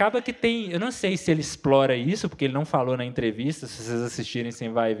acaba que tem... Eu não sei se ele explora isso, porque ele não falou na entrevista, se vocês assistirem, você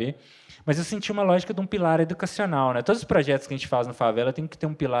vai ver, mas eu senti uma lógica de um pilar educacional, né? Todos os projetos que a gente faz no Favela tem que ter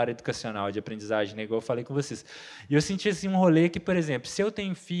um pilar educacional de aprendizagem, né? Igual eu falei com vocês. E eu senti assim, um rolê que, por exemplo, se eu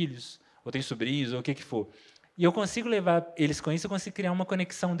tenho filhos, ou tenho sobrinhos, ou o que for, e eu consigo levar eles com isso, eu consigo criar uma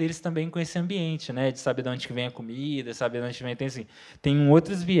conexão deles também com esse ambiente, né? De saber de onde que vem a comida, saber de onde vem... Tem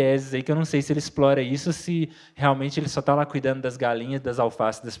outros vieses aí que eu não sei se ele explora isso, se realmente ele só está lá cuidando das galinhas, das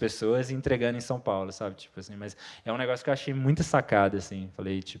alfaces das pessoas e entregando em São Paulo, sabe? Tipo assim, mas é um negócio que eu achei muito sacado, assim.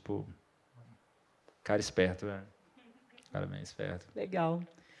 Falei, tipo... Cara esperto, velho. Cara bem esperto. Legal.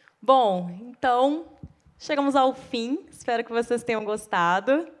 Bom, então, chegamos ao fim. Espero que vocês tenham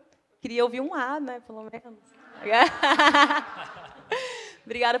gostado. Queria ouvir um A, né, pelo menos.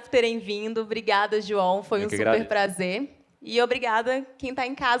 Obrigada por terem vindo. Obrigada, João. Foi um super prazer. E obrigada quem está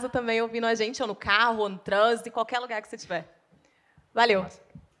em casa também ouvindo a gente, ou no carro, ou no trânsito, em qualquer lugar que você estiver. Valeu.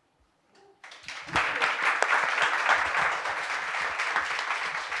 Nossa.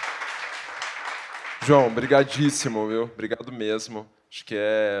 João, brigadíssimo, viu? Obrigado mesmo. Acho que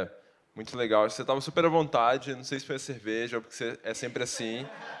é muito legal. Você estava super à vontade. Não sei se foi a cerveja ou porque você é sempre assim.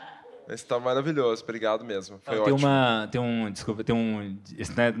 Mas está maravilhoso. Obrigado mesmo. Foi ótimo. Desculpa,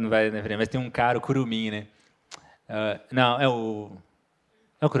 isso não vai na frente, mas tem um cara, o Curumim, né? Não, é o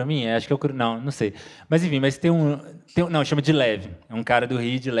Curumim? Acho que é o Curumim. Não sei. Mas enfim, não, chama de Leve. É um cara do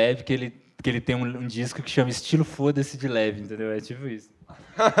Rio de Leve que ele tem um disco que chama Estilo Foda-se de Leve, entendeu? É tipo isso.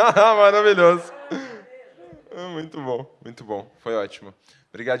 Maravilhoso. Muito bom, muito bom. Foi ótimo.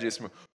 Obrigadíssimo.